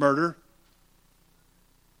 Murder.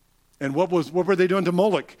 And what were they doing to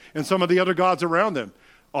Moloch and some of the other gods around them?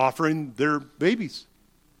 Offering their babies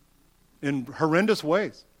in horrendous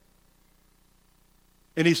ways.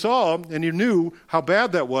 And he saw and he knew how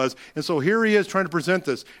bad that was. And so here he is trying to present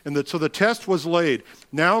this. And so the test was laid.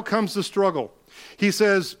 Now comes the struggle. He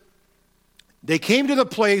says, they came to the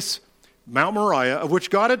place, Mount Moriah, of which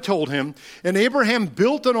God had told him, and Abraham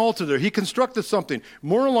built an altar there. He constructed something.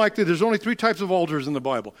 More than likely, there's only 3 types of altars in the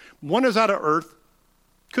Bible. One is out of earth.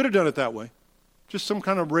 Could have done it that way. Just some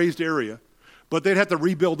kind of raised area. But they'd have to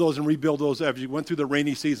rebuild those as you went through the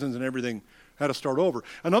rainy seasons and everything, had to start over.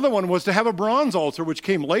 Another one was to have a bronze altar, which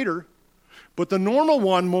came later. But the normal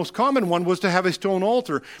one, most common one, was to have a stone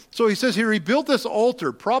altar. So he says here he built this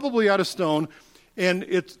altar, probably out of stone, and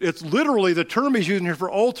it's literally, the term he's using here for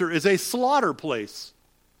altar is a slaughter place.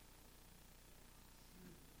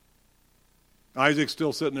 Isaac's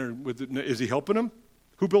still sitting there is he helping him?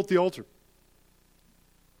 Who built the altar?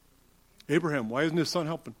 Abraham. Why isn't his son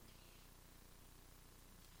helping?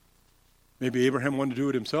 Maybe Abraham wanted to do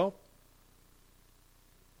it himself.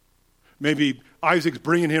 Maybe Isaac's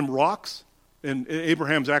bringing him rocks, and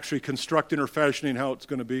Abraham's actually constructing or fashioning how it's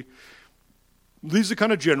going to be. These are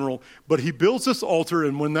kind of general, but he builds this altar,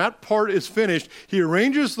 and when that part is finished, he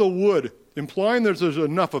arranges the wood, implying there's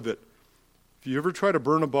enough of it. If you ever try to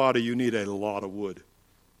burn a body, you need a lot of wood.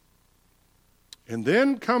 And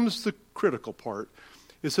then comes the critical part.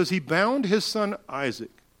 It says he bound his son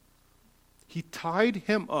Isaac. He tied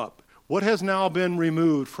him up. What has now been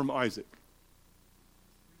removed from Isaac?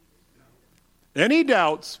 Any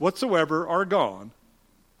doubts whatsoever are gone.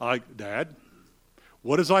 Dad,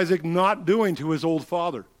 what is Isaac not doing to his old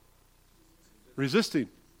father? Resisting.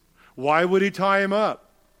 Why would he tie him up?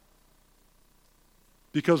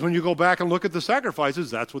 Because when you go back and look at the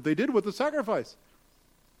sacrifices, that's what they did with the sacrifice.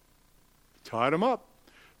 Tied him up.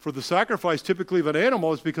 For the sacrifice typically of an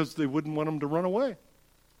animal is because they wouldn't want him to run away.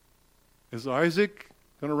 Is Isaac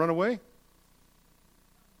going to run away?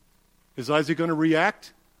 Is Isaac going to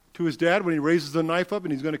react to his dad when he raises the knife up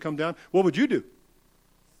and he's going to come down? What would you do?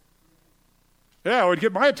 Yeah, it would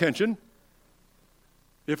get my attention.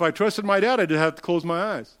 If I trusted my dad, I'd have to close my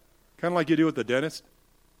eyes. Kind of like you do with the dentist.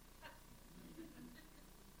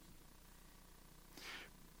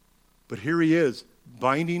 But here he is,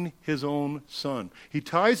 binding his own son. He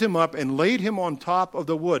ties him up and laid him on top of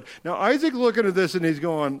the wood. Now, Isaac's looking at this and he's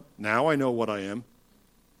going, now I know what I am.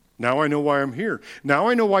 Now I know why I'm here. Now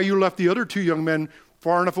I know why you left the other two young men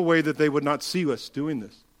far enough away that they would not see us doing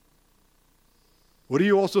this. What do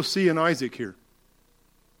you also see in Isaac here?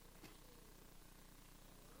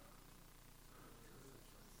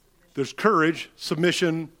 There's courage,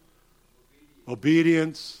 submission,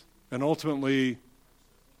 obedience, and ultimately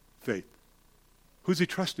faith. Who's he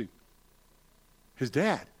trusting? His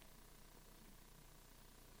dad.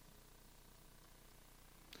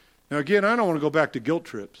 Now again, I don't want to go back to guilt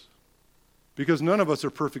trips because none of us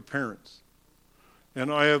are perfect parents.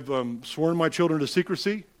 And I have sworn my children to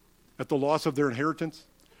secrecy at the loss of their inheritance.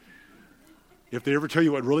 If they ever tell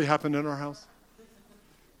you what really happened in our house.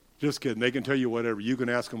 Just kidding. They can tell you whatever. You can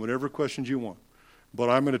ask them whatever questions you want.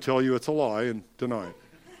 But I'm going to tell you it's a lie and deny it.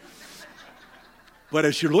 But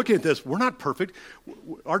as you're looking at this, we're not perfect.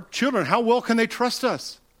 Our children, how well can they trust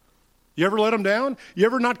us? You ever let them down? You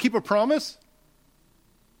ever not keep a promise?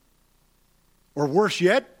 Or worse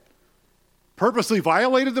yet, purposely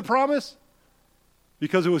violated the promise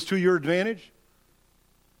because it was to your advantage?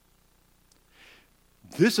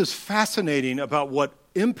 This is fascinating about what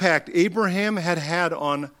impact Abraham had had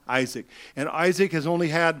on Isaac. And Isaac has only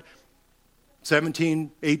had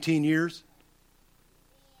 17, 18 years.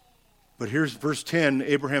 But here's verse 10.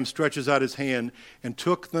 Abraham stretches out his hand and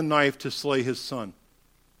took the knife to slay his son.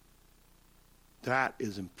 That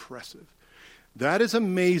is impressive. That is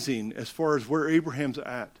amazing as far as where Abraham's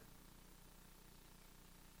at.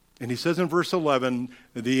 And he says in verse 11,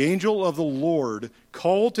 the angel of the Lord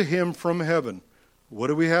called to him from heaven. What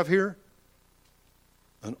do we have here?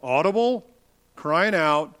 An audible crying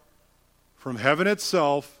out from heaven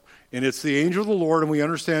itself. And it's the angel of the Lord, and we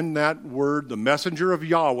understand that word, the messenger of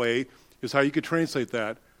Yahweh, is how you could translate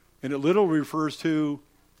that. And it literally refers to,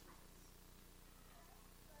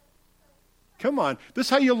 come on, this is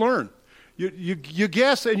how you learn. You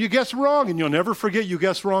guess, and you guess wrong, and you'll never forget you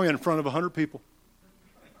guessed wrong in front of 100 people.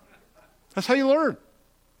 That's how you learn.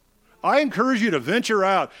 I encourage you to venture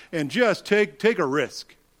out and just take a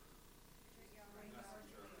risk.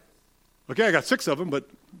 Okay, I got 6 of them, but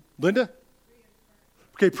Linda?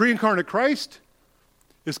 Okay, pre-incarnate Christ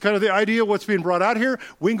is kind of the idea of what's being brought out here.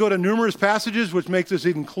 We can go to numerous passages which makes this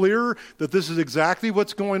even clearer that this is exactly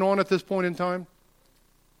what's going on at this point in time.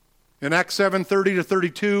 In Acts 7:30 to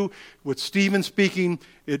 32, with Stephen speaking,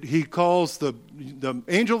 he calls the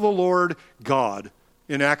angel of the Lord God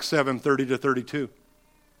in Acts 7:30 to 32.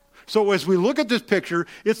 So as we look at this picture,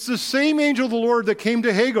 it's the same angel of the Lord that came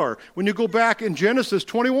to Hagar. When you go back in Genesis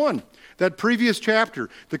 21, that previous chapter,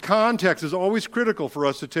 the context is always critical for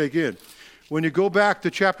us to take in. When you go back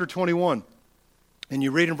to chapter 21 and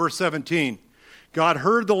you read in verse 17, God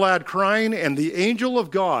heard the lad crying, and the angel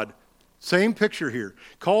of God, same picture here,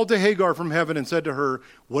 called to Hagar from heaven and said to her,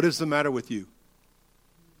 what is the matter with you,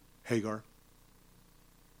 Hagar?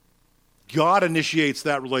 God initiates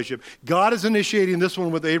that relationship. God is initiating this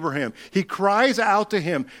one with Abraham. He cries out to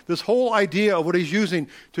him. This whole idea of what he's using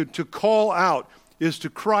to call out is to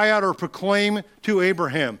cry out or proclaim to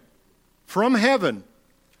Abraham from heaven,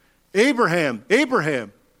 Abraham,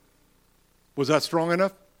 Abraham. Was that strong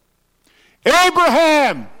enough?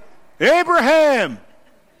 Abraham, Abraham.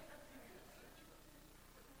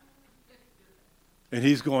 And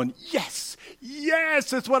he's going, yes, yes,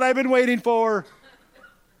 that's what I've been waiting for.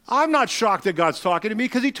 I'm not shocked that God's talking to me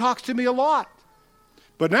because he talks to me a lot.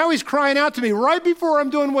 But now he's crying out to me right before I'm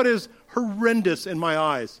doing what is horrendous in my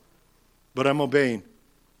eyes. But I'm obeying.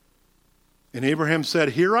 And Abraham said,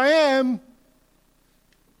 here I am.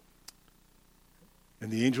 And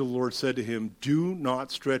the angel of the Lord said to him, do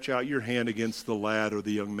not stretch out your hand against the lad or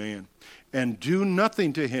the young man, and do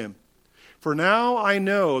nothing to him. For now I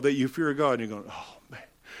know that you fear God. And you're going, oh, man.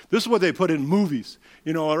 This is what they put in movies.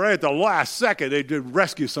 You know, right at the last second, they did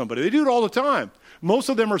rescue somebody. They do it all the time. Most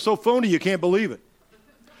of them are so phony you can't believe it.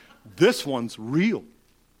 This one's real.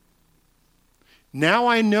 Now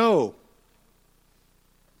I know.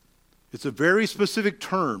 It's a very specific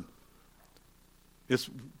term. It's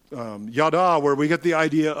yada, where we get the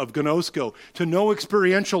idea of gnosko, to know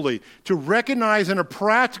experientially, to recognize in a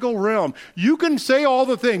practical realm. You can say all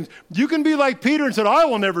the things. You can be like Peter and say, I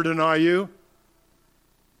will never deny you.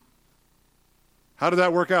 How did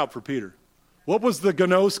that work out for Peter? What was the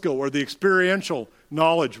gnosko, or the experiential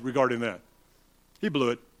knowledge regarding that? He blew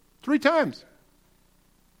it 3 times.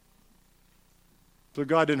 So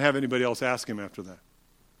God didn't have anybody else ask him after that.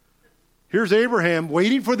 Here's Abraham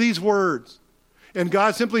waiting for these words. And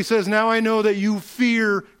God simply says, now I know that you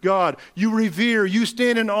fear God. You revere. You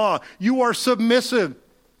stand in awe. You are submissive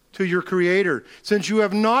to your Creator. Since you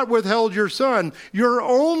have not withheld your son, your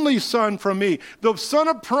only son from me, the son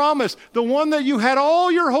of promise, the one that you had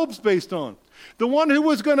all your hopes based on, the one who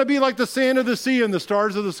was going to be like the sand of the sea and the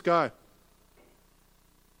stars of the sky.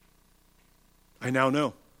 I now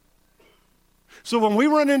know. So when we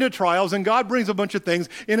run into trials and God brings a bunch of things,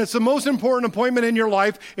 and it's the most important appointment in your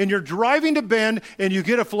life, and you're driving to Bend and you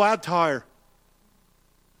get a flat tire.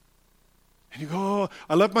 And you go, oh,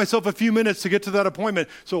 I left myself a few minutes to get to that appointment.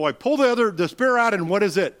 So I pull the spare out, and what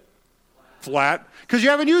is it? Flat. Because you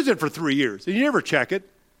haven't used it for 3 years, and you never check it.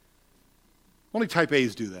 Only type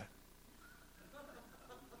A's do that.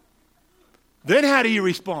 Then how do you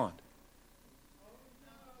respond?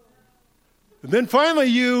 And then finally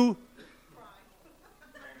you...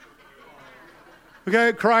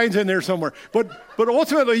 Okay, crying's in there somewhere. But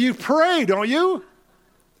ultimately you pray, don't you?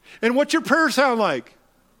 And what's your prayer sound like?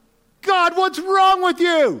 God, what's wrong with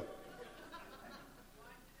you?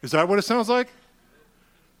 Is that what it sounds like?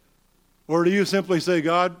 Or do you simply say,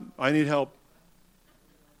 God, I need help.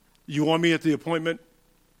 You want me at the appointment?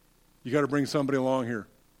 You got to bring somebody along here.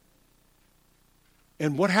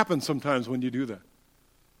 And what happens sometimes when you do that?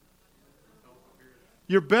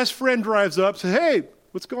 Your best friend drives up, says, hey,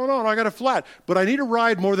 what's going on? I got a flat, but I need a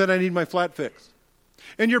ride more than I need my flat fixed.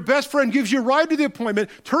 And your best friend gives you a ride to the appointment,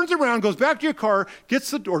 turns around, goes back to your car,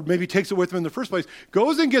 or maybe takes it with him in the first place,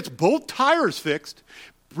 goes and gets both tires fixed,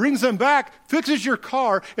 brings them back, fixes your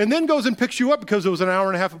car, and then goes and picks you up because it was an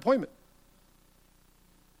hour-and-a-half appointment.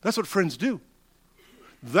 That's what friends do.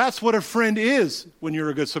 That's what a friend is when you're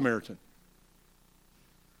a good Samaritan.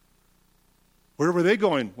 Where were they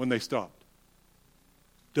going when they stopped?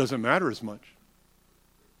 Doesn't matter as much.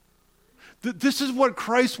 This is what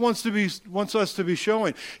Christ wants us to be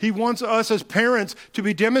showing. He wants us as parents to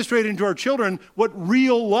be demonstrating to our children what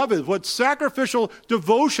real love is, what sacrificial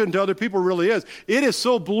devotion to other people really is. It is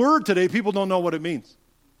so blurred today, people don't know what it means.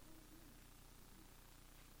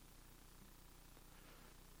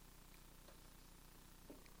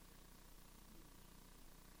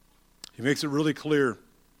 He makes it really clear,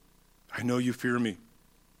 I know you fear me.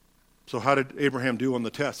 So how did Abraham do on the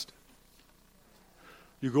test?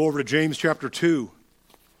 You go over to James chapter 2,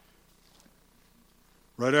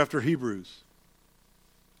 right after Hebrews.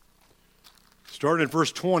 Starting at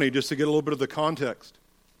verse 20, just to get a little bit of the context.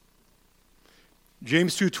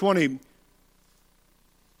 James 2:20.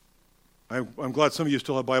 I'm glad some of you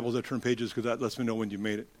still have Bibles that turn pages because that lets me know when you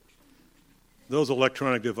made it. Those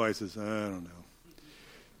electronic devices, I don't know.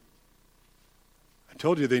 I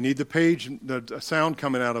told you they need the page, the sound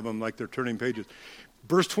coming out of them like they're turning pages.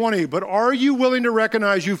 Verse 20, but are you willing to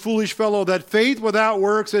recognize, you foolish fellow, that faith without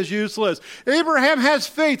works is useless? Abraham has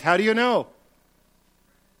faith. How do you know?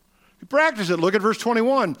 He practiced it. Look at verse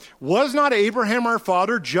 21. Was not Abraham our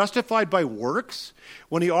father justified by works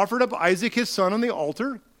when he offered up Isaac his son on the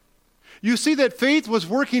altar? You see that faith was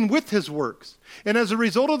working with his works. And as a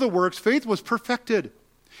result of the works, faith was perfected.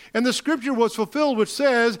 And the scripture was fulfilled, which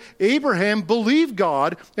says, Abraham believed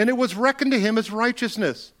God, and it was reckoned to him as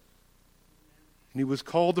righteousness. And he was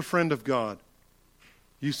called the friend of God.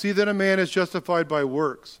 You see that a man is justified by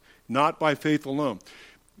works, not by faith alone.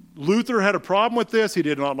 Luther had a problem with this. He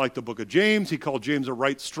did not like the book of James. He called James a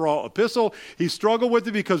right straw epistle. He struggled with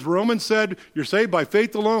it because Romans said, you're saved by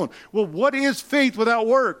faith alone. Well, what is faith without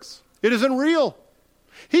works? It isn't real.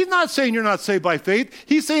 He's not saying you're not saved by faith.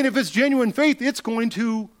 He's saying if it's genuine faith, it's going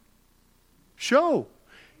to show.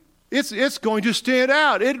 It's going to stand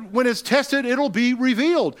out. When it's tested, it'll be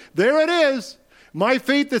revealed. There it is. My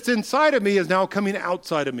faith that's inside of me is now coming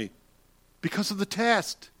outside of me because of the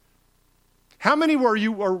test. How many are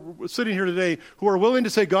sitting here today who are willing to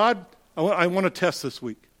say, God, I want to test this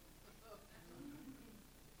week?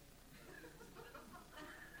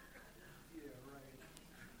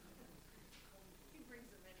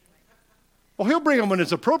 Well, he'll bring them when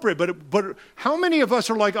it's appropriate, but how many of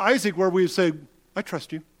us are like Isaac where we say, I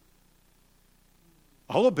trust you.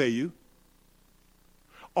 I'll obey you.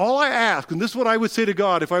 All I ask, and this is what I would say to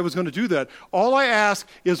God if I was going to do that, all I ask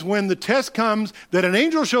is when the test comes that an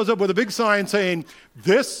angel shows up with a big sign saying,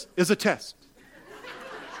 this is a test.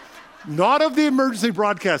 Not of the emergency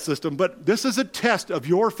broadcast system, but this is a test of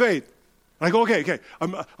your faith. And I go, okay,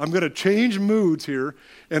 I'm going to change moods here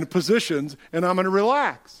and positions, and I'm going to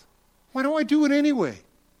relax. Why don't I do it anyway?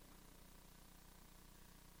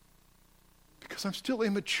 Because I'm still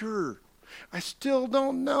immature. I still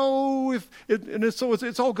don't know if,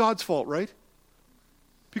 it's all God's fault, right?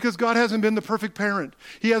 Because God hasn't been the perfect parent.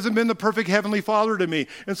 He hasn't been the perfect heavenly father to me.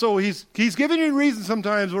 And so he's giving you reasons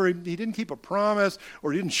sometimes where he didn't keep a promise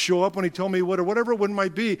or he didn't show up when he told me what or whatever it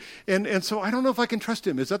might be. And so I don't know if I can trust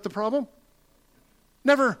him. Is that the problem?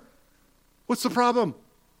 Never. What's the problem?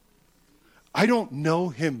 I don't know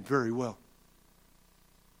him very well.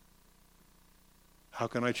 How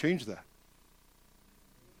can I change that?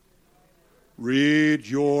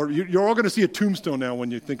 You're all going to see a tombstone now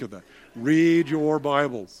when you think of that. Read your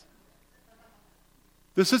Bibles.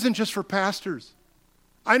 This isn't just for pastors.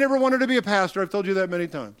 I never wanted to be a pastor. I've told you that many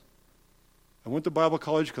times. I went to Bible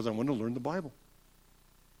college because I wanted to learn the Bible.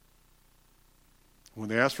 When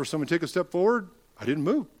they asked for someone to take a step forward, I didn't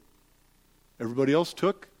move. Everybody else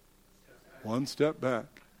took one step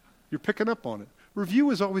back. You're picking up on it.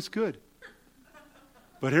 Review is always good.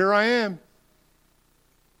 But here I am.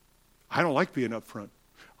 I don't like being up front.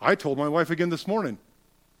 I told my wife again this morning,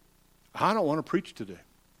 I don't want to preach today.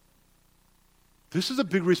 This is a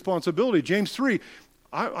big responsibility. James 3,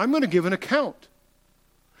 I'm going to give an account.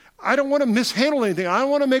 I don't want to mishandle anything. I don't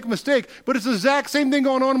want to make a mistake. But it's the exact same thing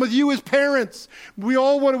going on with you as parents. We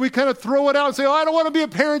kind of throw it out and say, I don't want to be a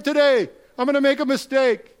parent today. I'm going to make a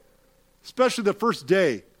mistake. Especially the first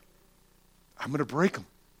day. I'm going to break them.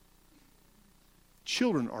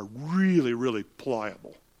 Children are really, really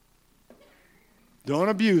pliable. Don't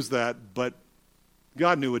abuse that, but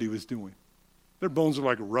God knew what he was doing. Their bones are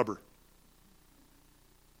like rubber.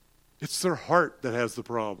 It's their heart that has the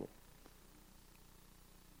problem.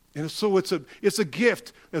 And so it's a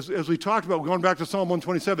gift, as we talked about, going back to Psalm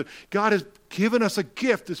 127. God has given us a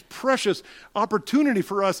gift, this precious opportunity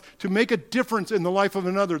for us to make a difference in the life of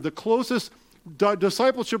another, the closest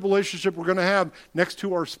discipleship relationship we're going to have next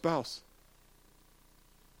to our spouse.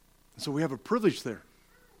 And so we have a privilege there.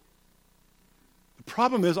 The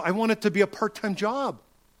problem is, I want it to be a part-time job.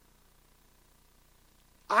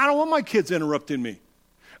 I don't want my kids interrupting me.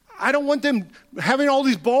 I don't want them having all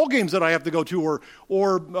these ball games that I have to go to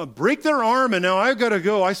or break their arm and now I've got to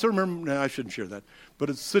go. I still remember, I shouldn't share that,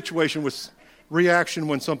 but a situation with reaction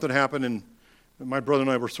when something happened and my brother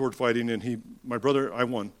and I were sword fighting and I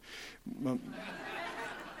won.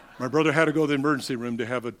 My brother had to go to the emergency room to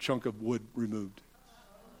have a chunk of wood removed.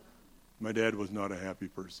 My dad was not a happy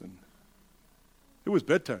person. It was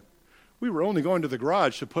bedtime. We were only going to the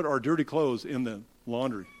garage to put our dirty clothes in the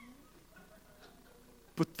laundry.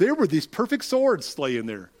 But there were these perfect swords laying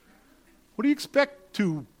there. What do you expect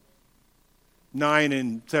 2 9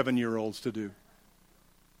 and 7-year-olds to do?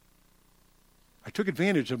 I took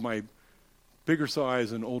advantage of my bigger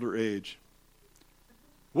size and older age.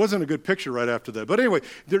 Wasn't a good picture right after that. But anyway,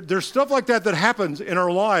 there's stuff like that happens in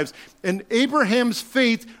our lives. And Abraham's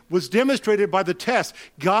faith was demonstrated by the test.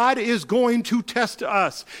 God is going to test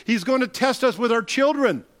us. He's going to test us with our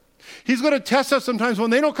children. He's going to test us sometimes when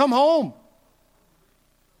they don't come home.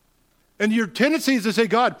 And your tendency is to say,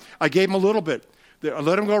 God, I gave him a little bit. I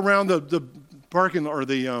let him go around the parking or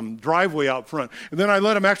the driveway out front. And then I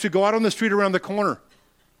let him actually go out on the street around the corner.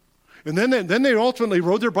 And then they ultimately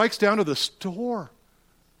rode their bikes down to the store.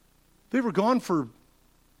 They were gone for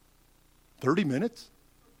 30 minutes.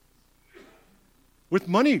 with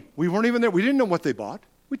money. We weren't even there. We didn't know what they bought.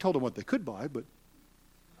 We told them what they could buy, but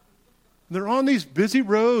they're on these busy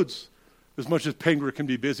roads, as much as Penguin can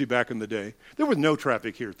be busy back in the day. There was no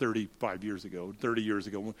traffic here 35 years ago, 30 years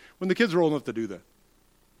ago, when the kids were old enough to do that.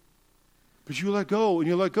 But you let go, and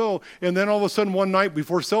you let go, and then all of a sudden one night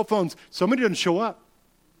before cell phones, somebody doesn't show up.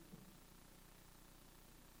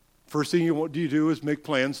 First thing you do is make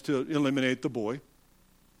plans to eliminate the boy.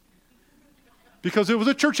 Because it was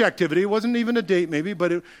a church activity. It wasn't even a date maybe,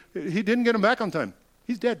 but he didn't get him back on time.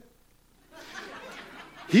 He's dead.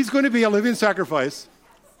 He's going to be a living sacrifice.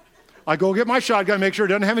 I go get my shotgun, make sure it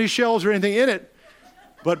doesn't have any shells or anything in it.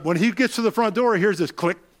 But when he gets to the front door, he hears this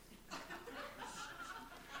click.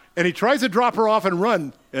 And he tries to drop her off and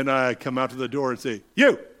run. And I come out to the door and say,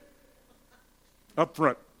 "You, up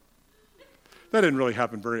front." That didn't really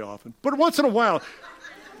happen very often. But once in a while,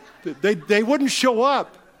 they wouldn't show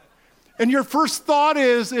up. And your first thought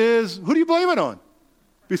is who do you blame it on?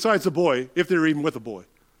 Besides the boy, if they're even with a boy.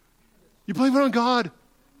 You blame it on God.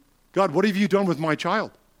 God, what have you done with my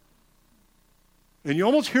child? And you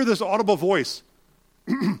almost hear this audible voice.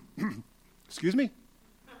 Excuse me?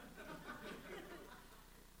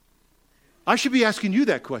 I should be asking you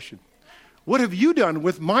that question. What have you done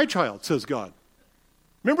with my child, says God?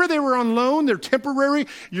 Remember, they were on loan, they're temporary.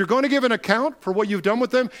 You're going to give an account for what you've done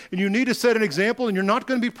with them, and you need to set an example, and you're not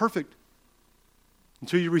going to be perfect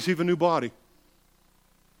until you receive a new body.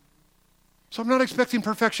 So I'm not expecting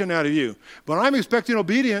perfection out of you, but I'm expecting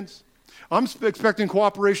obedience. I'm expecting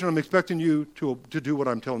cooperation. I'm expecting you to do what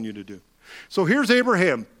I'm telling you to do. So here's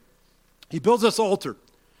Abraham. He builds this altar.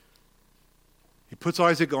 He puts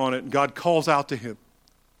Isaac on it, and God calls out to him.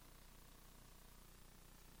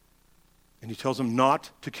 And he tells him not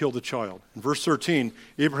to kill the child. In verse 13,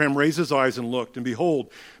 Abraham raised his eyes and looked, and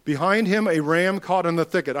behold, behind him a ram caught in the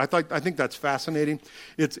thicket. I think that's fascinating.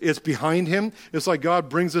 It's behind him. It's like God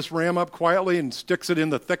brings this ram up quietly and sticks it in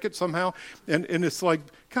the thicket somehow. And it's like,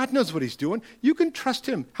 God knows what he's doing. You can trust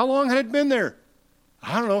him. How long had it been there?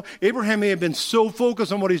 I don't know. Abraham may have been so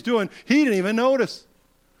focused on what he's doing, he didn't even notice.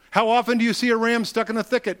 How often do you see a ram stuck in a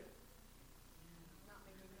thicket?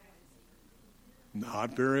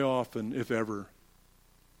 Not very often, if ever.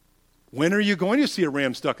 When are you going to see a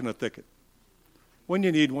ram stuck in a thicket? When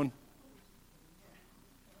you need one.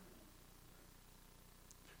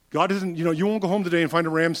 God isn't, you won't go home today and find a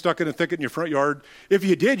ram stuck in a thicket in your front yard. If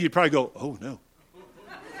you did, you'd probably go, "Oh, no."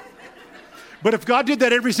 But if God did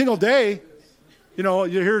that every single day,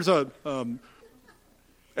 here's a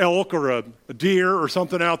elk or a deer or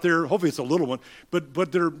something out there. Hopefully it's a little one.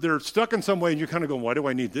 But they're stuck in some way, and you're kind of going, "Why do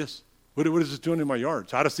I need this? What is this doing in my yard?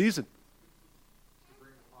 It's out of season."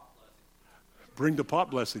 Bring the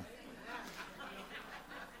pot blessing.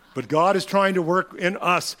 But God is trying to work in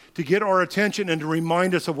us to get our attention and to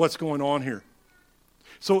remind us of what's going on here.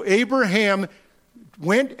 So Abraham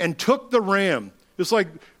went and took the ram. It's like,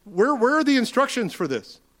 where are the instructions for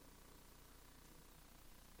this?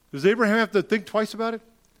 Does Abraham have to think twice about it?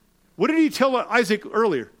 What did he tell Isaac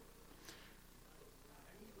earlier?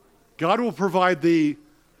 God will provide the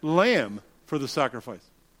lamb for the sacrifice.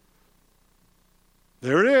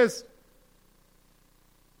 There it is.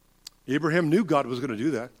 Abraham knew God was going to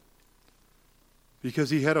do that because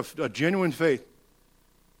he had a genuine faith.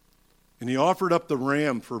 And he offered up the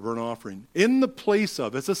ram for a burnt offering in the place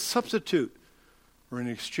of, as a substitute or in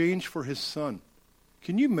exchange for his son.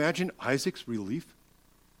 Can you imagine Isaac's relief?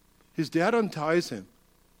 His dad unties him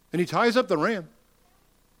and he ties up the ram.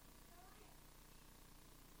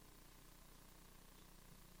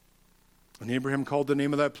 And Abraham called the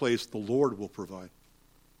name of that place, "The Lord will provide."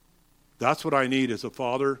 That's what I need as a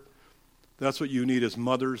father. That's what you need as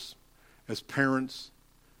mothers, as parents.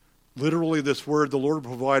 Literally, this word, "the Lord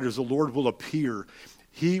will provide," is the Lord will appear.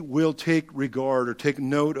 He will take regard or take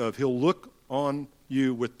note of. He'll look on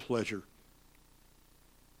you with pleasure.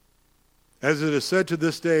 As it is said to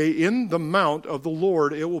this day, in the mount of the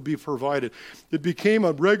Lord it will be provided. It became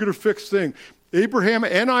a regular fixed thing. Abraham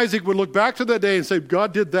and Isaac would look back to that day and say,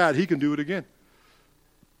 God did that, he can do it again.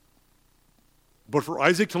 But for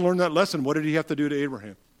Isaac to learn that lesson, what did he have to do to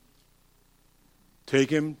Abraham? Take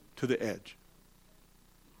him to the edge.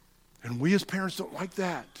 And we as parents don't like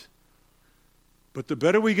that. But the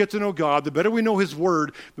better we get to know God, the better we know his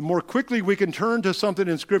word, the more quickly we can turn to something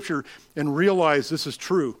in Scripture and realize this is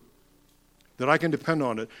true, that I can depend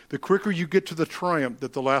on it. The quicker you get to the triumph,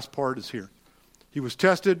 that the last part is here. He was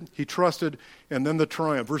tested, he trusted, and then the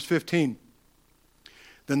triumph. Verse 15.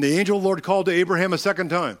 Then the angel of the Lord called to Abraham a second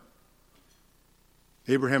time.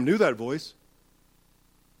 Abraham knew that voice.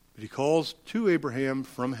 But he calls to Abraham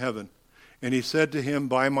from heaven. And he said to him,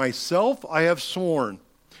 "By myself I have sworn,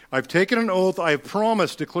 I've taken an oath, I have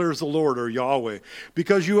promised, declares the Lord, or Yahweh,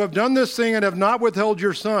 because you have done this thing and have not withheld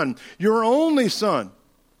your son, your only son,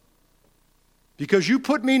 because you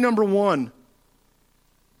put me number one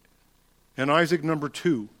and Isaac number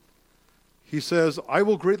two. He says, I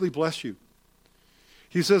will greatly bless you.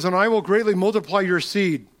 He says, and I will greatly multiply your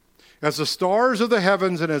seed as the stars of the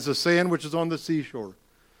heavens and as the sand which is on the seashore.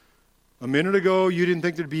 A minute ago, you didn't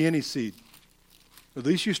think there'd be any seed. At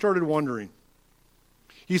least you started wondering.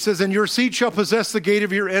 He says, and your seed shall possess the gate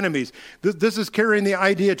of your enemies. This is carrying the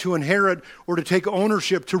idea to inherit or to take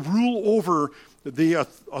ownership, to rule over the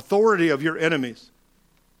authority of your enemies.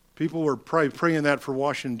 People were probably praying that for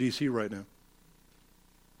Washington, D.C. right now.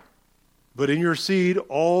 But in your seed,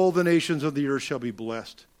 all the nations of the earth shall be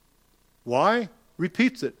blessed. Why?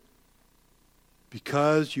 Repeats it.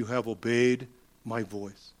 Because you have obeyed my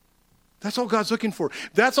voice. That's all God's looking for.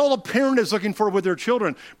 That's all a parent is looking for with their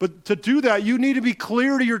children. But to do that, you need to be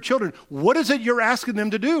clear to your children. What is it you're asking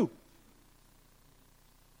them to do?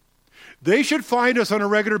 They should find us on a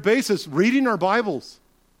regular basis reading our Bibles.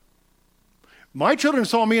 My children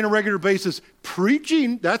saw me on a regular basis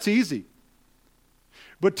preaching. That's easy.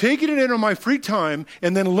 But taking it in on my free time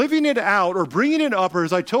and then living it out or bringing it up, or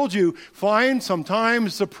as I told you, find some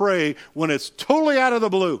times to pray when it's totally out of the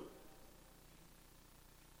blue.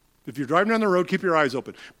 If you're driving down the road, keep your eyes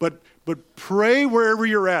open. But pray wherever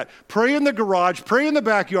you're at. Pray in the garage. Pray in the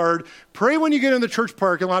backyard. Pray when you get in the church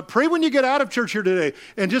parking lot. Pray when you get out of church here today.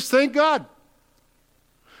 And just thank God.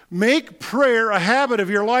 Make prayer a habit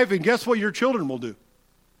of your life, and guess what your children will do?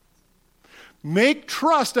 Make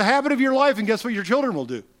trust a habit of your life, and guess what your children will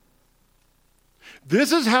do?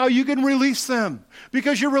 This is how you can release them,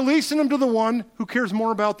 because you're releasing them to the one who cares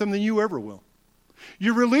more about them than you ever will.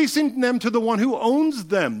 You're releasing them to the one who owns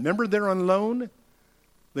them. Remember, they're on loan.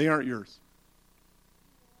 They aren't yours.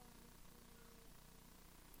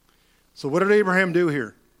 So what did Abraham do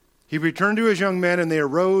here? He returned to his young men, and they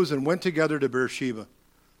arose and went together to Beersheba.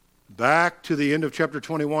 Back to the end of chapter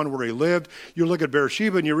 21 where he lived. You look at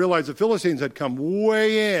Beersheba and you realize the Philistines had come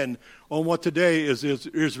way in on what today is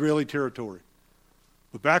Israeli territory.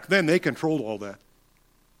 But back then they controlled all that.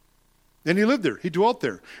 And he lived there. He dwelt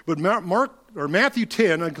there. But Matthew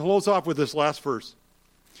 10, and close off with this last verse.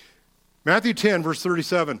 Matthew 10, verse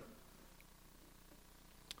 37.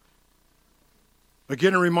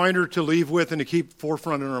 Again, a reminder to leave with and to keep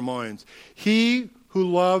forefront in our minds. He who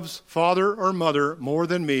loves father or mother more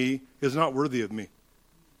than me is not worthy of me.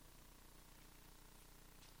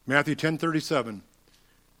 Matthew 10:37,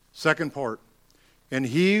 second part. And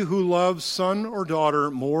he who loves son or daughter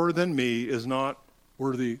more than me is not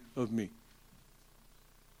worthy of me.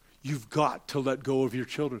 You've got to let go of your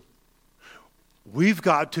children. We've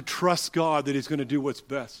got to trust God that he's going to do what's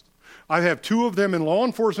best. I have two of them in law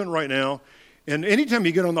enforcement right now, and anytime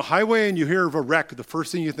you get on the highway and you hear of a wreck, the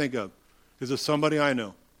first thing you think of is of somebody I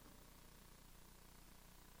know.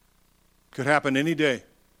 Could happen any day.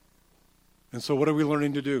 And so what are we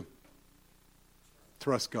learning to do?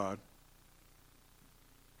 Trust God.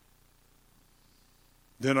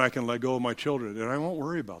 Then I can let go of my children, and I won't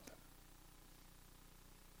worry about them.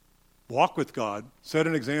 Walk with God, set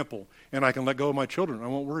an example, and I can let go of my children. I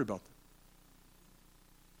won't worry about them.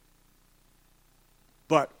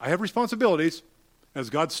 But I have responsibilities as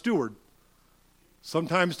God's steward,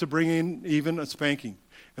 sometimes to bring in even a spanking.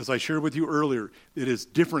 As I shared with you earlier, it is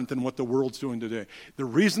different than what the world's doing today. The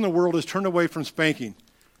reason the world has turned away from spanking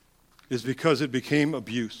is because it became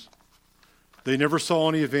abuse. They never saw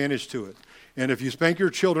any advantage to it. And if you spank your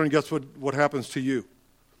children, guess what happens to you?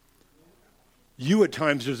 You at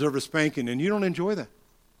times deserve a spanking, and you don't enjoy that.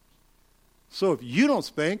 So if you don't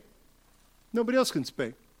spank, nobody else can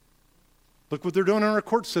spank. Look what they're doing in our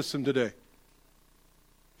court system today.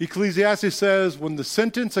 Ecclesiastes says, when the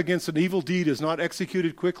sentence against an evil deed is not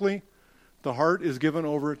executed quickly, the heart is given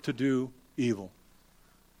over to do evil.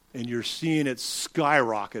 And you're seeing it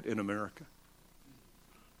skyrocket in America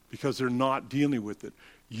because they're not dealing with it.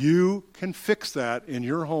 You can fix that in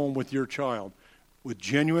your home with your child with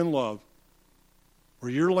genuine love,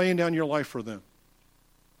 where you're laying down your life for them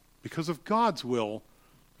because of God's will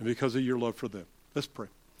and because of your love for them. Let's pray.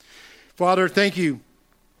 Father, thank you.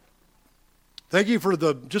 Thank you for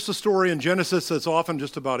just the story in Genesis that's often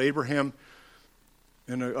just about Abraham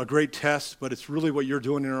and a great test, but it's really what you're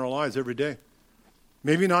doing in our lives every day.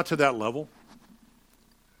 Maybe not to that level,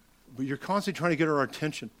 but you're constantly trying to get our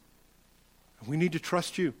attention. And we need to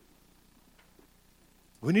trust you.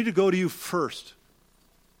 We need to go to you first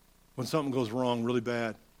when something goes wrong really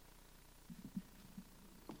bad.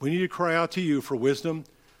 We need to cry out to you for wisdom,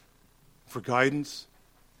 for guidance,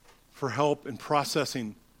 for help in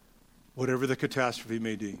processing whatever the catastrophe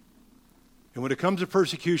may be. And when it comes to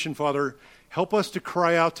persecution, Father, help us to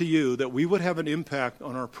cry out to you that we would have an impact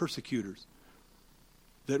on our persecutors,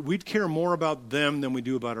 that we'd care more about them than we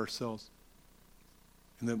do about ourselves.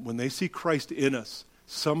 And that when they see Christ in us,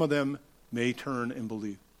 some of them may turn and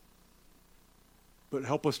believe. But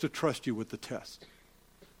help us to trust you with the test.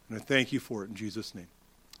 And I thank you for it in Jesus' name.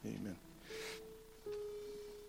 Amen.